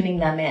into tuning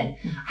them in?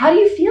 How do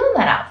you feel in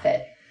that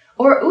outfit?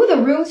 Or, ooh,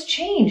 the room's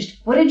changed.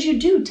 What did you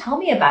do? Tell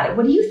me about it.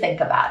 What do you think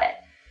about it?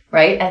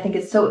 Right? I think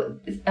it's so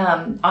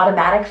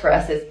automatic for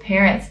us as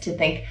parents to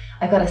think,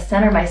 I've got to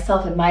center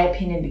myself in my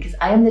opinion because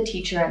I am the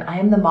teacher and I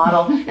am the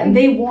model and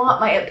they want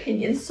my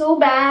opinion so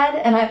bad.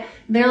 And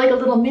they're like a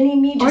little mini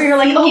me just Or you're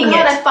like, oh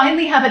God, I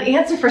finally have an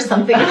answer for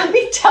something. Let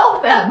me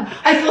tell them.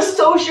 I feel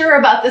so sure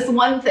about this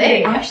one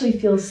thing. It actually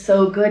feels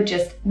so good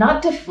just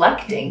not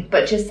deflecting,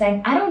 but just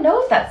saying, I don't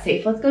know if that's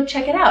safe. Let's go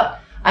check it out.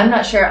 I'm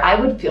not sure I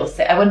would feel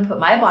safe. I wouldn't put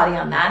my body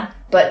on that.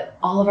 But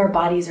all of our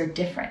bodies are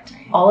different.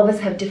 All of us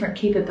have different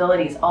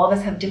capabilities. All of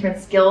us have different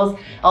skills.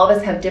 All of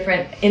us have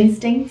different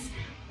instincts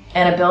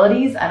and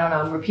abilities. I don't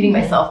know, I'm repeating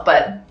myself,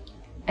 but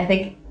I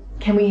think,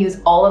 can we use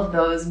all of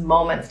those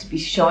moments to be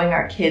showing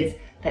our kids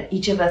that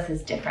each of us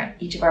is different.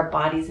 Each of our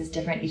bodies is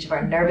different. Each of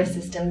our nervous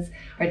systems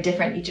are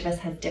different. Each of us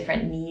has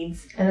different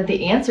needs. And that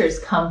the answers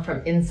come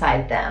from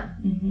inside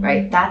them,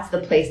 right? That's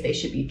the place they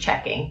should be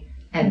checking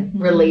and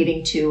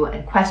relating to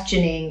and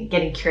questioning,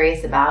 getting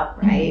curious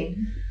about, right?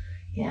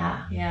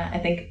 Yeah. Yeah. I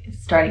think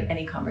starting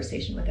any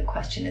conversation with a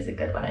question is a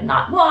good one and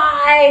not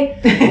why?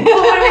 What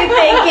are we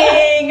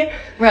thinking?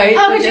 Right.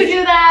 How could you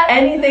do that?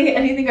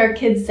 Anything our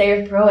kids say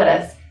or throw at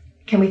us.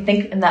 Can we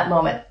think in that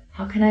moment,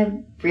 how can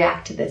I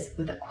react to this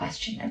with a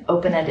question, an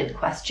open-ended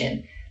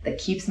question that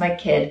keeps my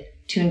kid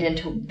tuned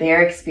into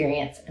their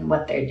experience and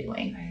what they're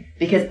doing? Right.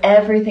 Because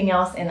everything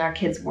else in our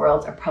kids'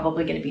 worlds are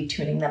probably going to be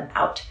tuning them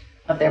out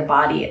of their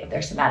body, of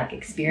their somatic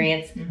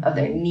experience, of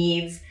their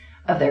needs,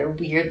 of their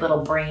weird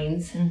little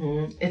brains.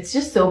 It's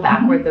just so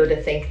backward, though,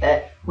 to think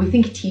that we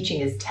think teaching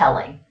is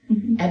telling.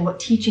 And what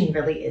teaching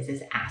really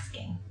is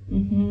asking.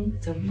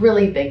 It's a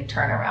really big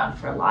turnaround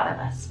for a lot of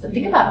us. But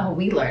think about how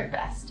we learn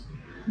best,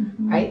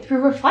 right?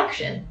 Through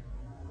reflection,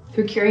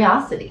 through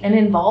curiosity. And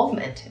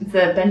involvement. It's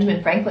a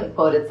Benjamin Franklin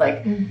quote. It's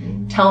like,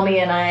 tell me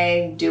and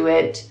I do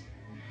it.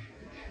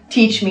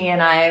 Teach me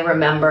and I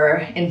remember.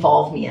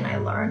 Involve me and I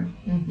learn.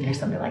 Or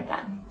something like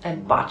that. I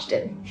botched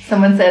it.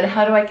 Someone said,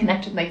 how do I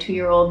connect with my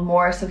 2-year-old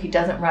more so he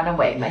doesn't run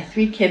away? My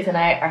 3 kids and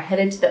I are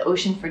headed to the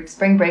ocean for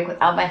spring break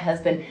without my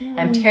husband.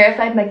 I'm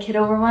terrified my kid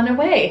will run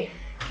away.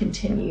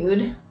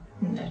 Continued.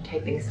 I'm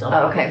typing still.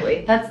 Oh,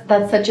 okay.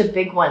 That's such a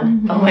big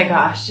one. Oh my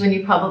gosh. When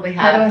you probably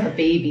have a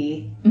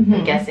baby.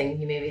 I'm guessing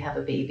you maybe have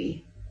a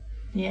baby.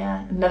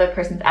 Yeah. Another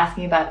person's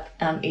asking about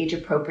age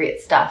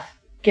appropriate stuff.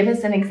 Give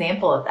us an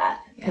example of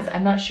that. Because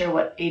I'm not sure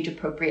what age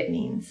appropriate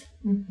means.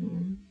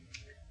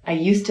 I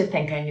used to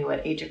think I knew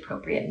what age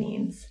appropriate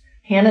means.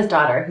 Hannah's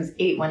daughter, who's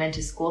 8, went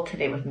into school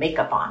today with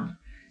makeup on.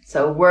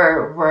 So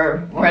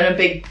we're in a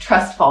big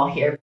trust fall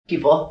here,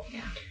 people.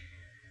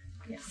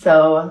 Yeah.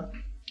 So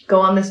go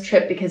on this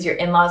trip because your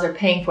in-laws are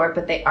paying for it,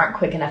 but they aren't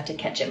quick enough to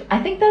catch him.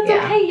 I think that's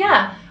okay.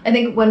 Yeah. I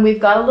think when we've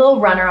got a little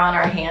runner on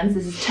our hands,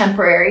 this is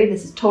temporary.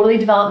 This is totally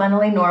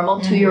developmentally normal.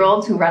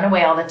 2-year-olds who run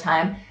away all the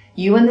time.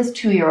 You and this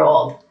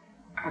 2-year-old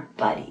are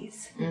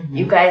buddies.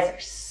 You guys are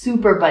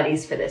super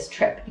buddies for this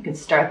trip. You can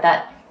start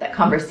that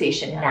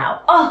conversation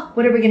now. Oh,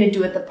 what are we going to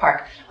do at the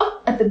park?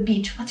 Oh, at the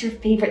beach. What's your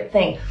favorite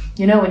thing?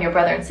 You know, when your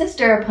brother and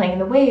sister are playing in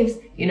the waves,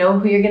 you know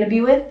who you're going to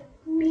be with?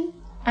 Me.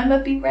 I'm going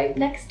to be right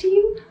next to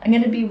you. I'm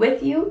going to be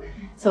with you.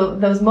 So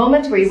those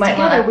moments where you might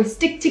want to... We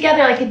stick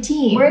together like a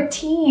team. We're a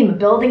team,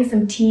 building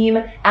some team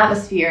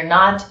atmosphere,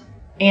 not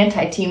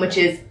anti-team, which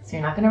is, so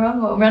you're not going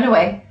to run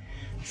away.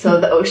 So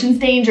the ocean's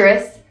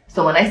dangerous.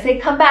 So when I say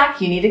come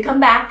back, you need to come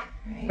back.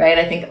 Right?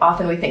 I think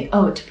often we think,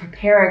 to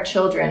prepare our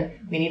children,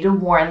 we need to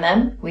warn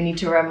them. We need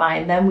to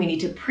remind them. We need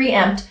to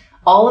preempt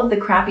all of the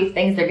crappy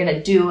things they're going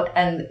to do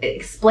and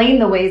explain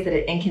the ways that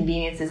it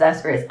inconveniences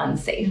us or is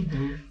unsafe.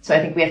 So I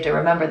think we have to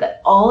remember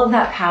that all of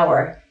that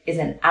power is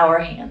in our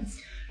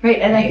hands. Right.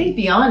 And I think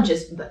beyond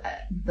just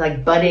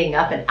like buddying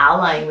up and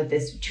allying with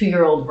this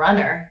 2-year-old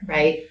runner,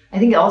 right? I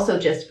think also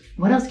just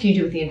what else can you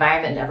do with the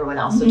environment and everyone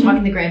else? So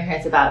talking to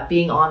grandparents about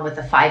being on with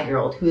a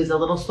 5-year-old who is a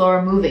little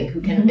slower moving, who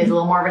is a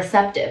little more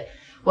receptive.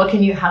 How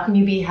can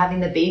you be having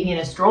the baby in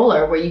a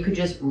stroller where you could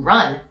just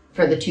run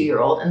for the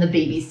 2-year-old and the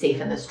baby's safe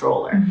in the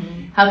stroller?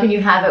 How can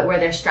you have it where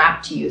they're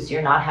strapped to you so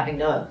you're not having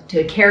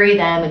to carry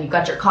them and you've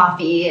got your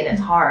coffee and it's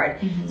hard?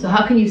 So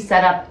how can you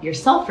set up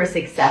yourself for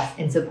success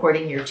in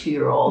supporting your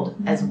 2-year-old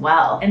as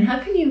well? And how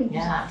can you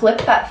flip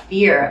that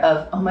fear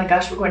of, oh my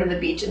gosh, we're going to the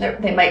beach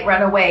and they might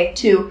run away,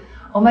 to,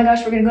 oh my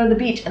gosh, we're going to go to the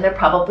beach and they're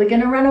probably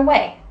going to run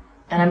away.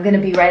 And I'm going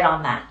to be right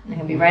on that. I'm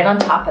going to be right on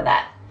top of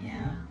that.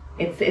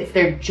 It's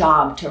their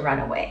job to run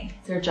away.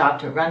 It's their job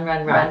to run.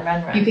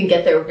 You can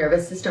get their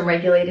nervous system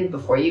regulated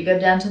before you go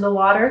down to the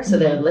water. So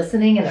they're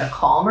listening and they're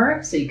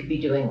calmer. So you could be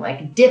doing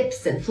like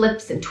dips and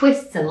flips and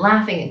twists and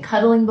laughing and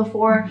cuddling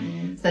before.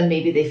 So then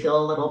maybe they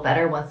feel a little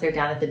better once they're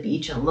down at the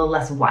beach and a little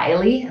less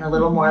wily and a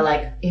little more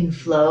like in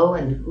flow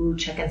and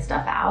checking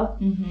stuff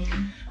out.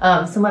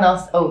 Someone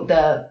else,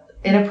 the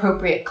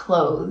inappropriate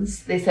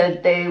clothes. They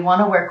said they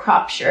want to wear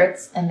crop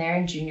shirts and they're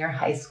in junior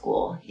high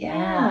school.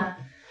 Yeah.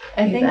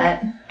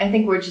 I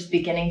think we're just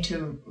beginning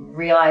to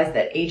realize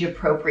that age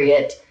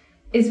appropriate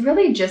is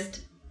really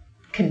just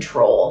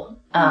control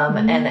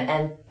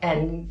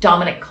and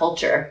dominant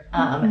culture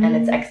and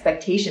its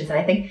expectations. And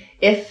I think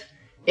if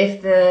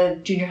the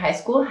junior high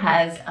school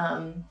has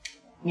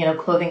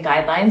clothing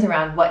guidelines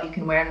around what you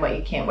can wear and what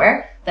you can't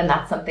wear, then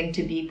that's something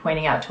to be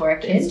pointing out to our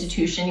kids.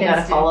 Institution, you got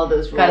to follow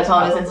those rules. Got to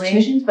follow those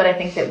institutions, but I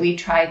think that we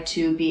try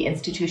to be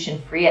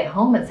institution free at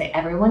home and say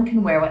everyone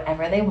can wear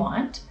whatever they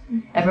want.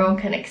 Everyone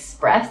can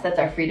express. That's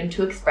our freedom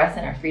to express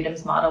and our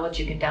freedoms model, which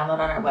you can download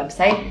on our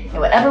website. In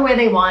whatever way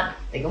they want,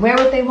 they can wear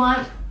what they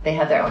want. They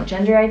have their own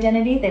gender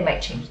identity. They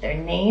might change their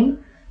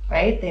name,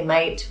 right? They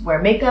might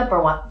wear makeup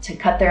or want to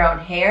cut their own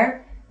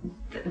hair.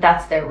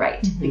 That's their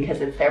right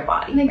because it's their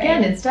body. And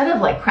again, instead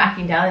of like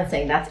cracking down and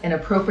saying that's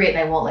inappropriate and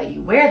I won't let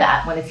you wear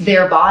that when it's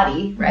their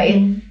body,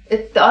 right?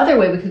 The other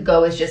way we could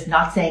go is just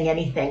not saying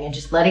anything and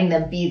just letting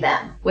them be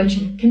them, which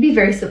can be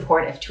very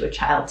supportive to a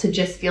child to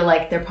just feel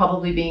like they're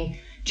probably being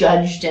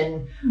judged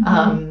and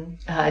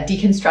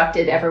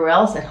deconstructed everywhere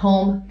else. At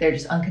home, they're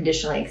just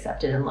unconditionally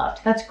accepted and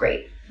loved. That's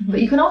great.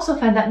 But you can also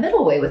find that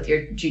middle way with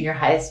your junior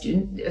high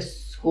student, a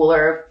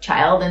schooler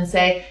child, and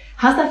say,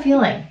 how's that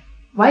feeling?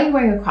 Why are you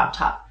wearing a crop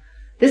top?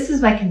 This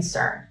is my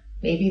concern.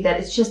 Maybe that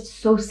it's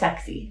just so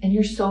sexy and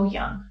you're so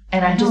young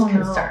and I'm just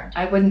concerned.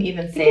 I wouldn't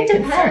even say a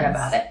concern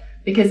about it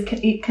because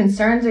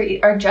concerns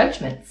are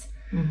judgments.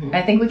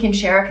 I think we can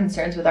share our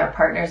concerns with our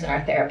partners and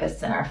our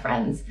therapists and our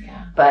friends.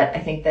 But I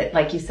think that,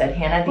 like you said,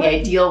 Hannah, the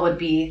ideal would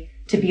be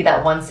to be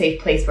that one safe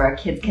place where our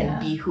kids can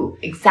be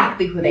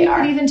exactly who they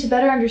are. Even to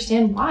better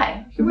understand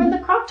why. You're wearing the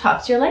crop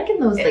tops. You're liking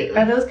those lately.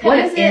 Are those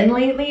kind of in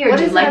lately? Or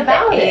do you like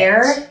the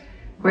air?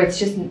 Where it's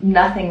just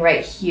nothing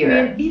right here.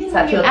 I mean, even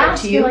when you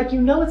ask, you're like,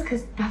 it's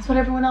because that's what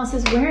everyone else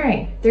is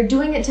wearing. They're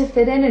doing it to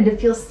fit in and to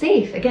feel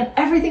safe. Again,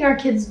 everything our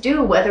kids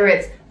do, whether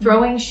it's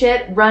throwing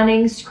shit,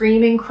 running,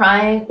 screaming,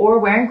 crying, or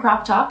wearing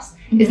crop tops,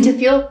 is to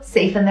feel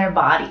safe in their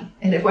body.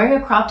 And if wearing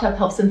a crop top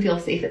helps them feel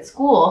safe at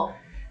school,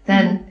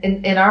 then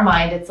in our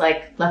mind, it's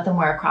like, let them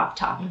wear a crop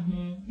top.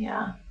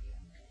 Yeah,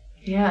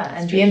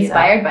 and be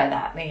inspired by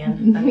that,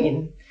 man. I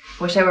mean,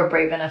 wish I were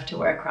brave enough to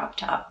wear a crop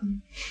top.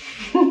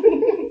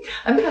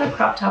 I'm kind of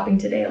crop topping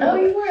today a little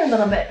bit. You were a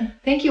little bit.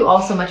 Thank you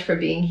all so much for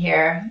being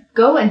here.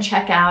 Go and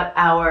check out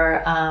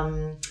our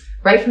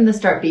Right From the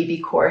Start Baby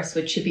course,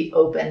 which should be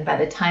open by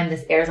the time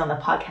this airs on the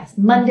podcast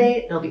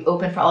Monday. It'll be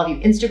open for all of you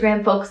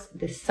Instagram folks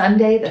this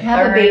Sunday, the 3rd. Do you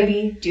have a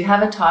baby? Do you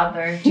have a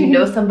toddler? Do you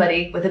know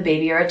somebody with a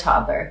baby or a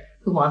toddler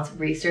who wants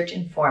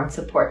research-informed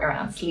support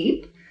around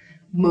sleep,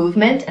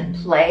 movement and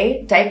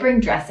play,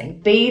 diapering, dressing,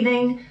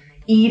 bathing,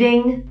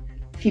 eating,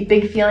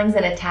 big feelings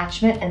and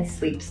attachment and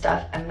sleep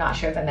stuff. I'm not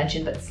sure if I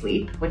mentioned, but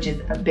sleep, which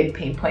is a big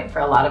pain point for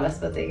a lot of us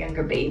with the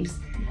younger babes.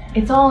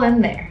 It's all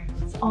in there.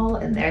 It's all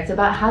in there. It's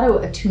about how to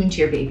attune to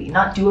your baby,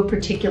 not do a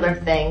particular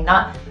thing,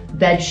 not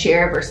bed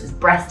share versus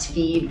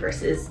breastfeed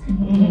versus,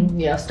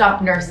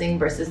 stop nursing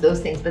versus those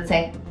things, but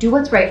saying, do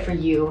what's right for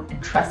you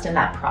and trust in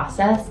that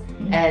process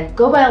and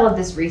go by all of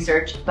this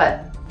research,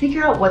 but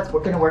figure out what's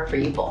going to work for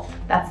you both.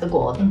 That's the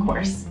goal of the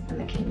course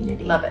and the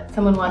community. Love it.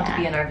 Someone wanted to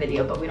be in our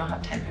video, but we don't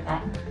have time for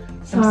that.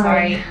 I'm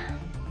sorry.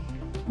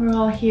 We're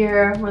all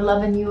here. We're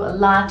loving you a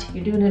lot.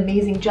 You're doing an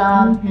amazing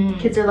job.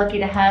 Kids are lucky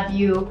to have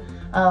you.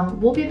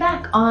 We'll be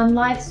back on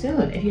live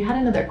soon. If you had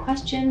another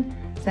question,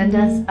 send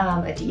us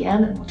a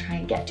DM and we'll try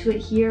and get to it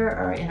here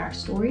or in our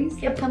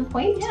stories at some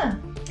point.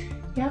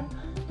 Yeah.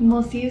 And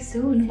we'll see you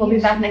soon. We'll be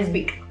back next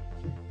week.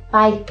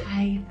 Bye.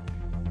 Bye.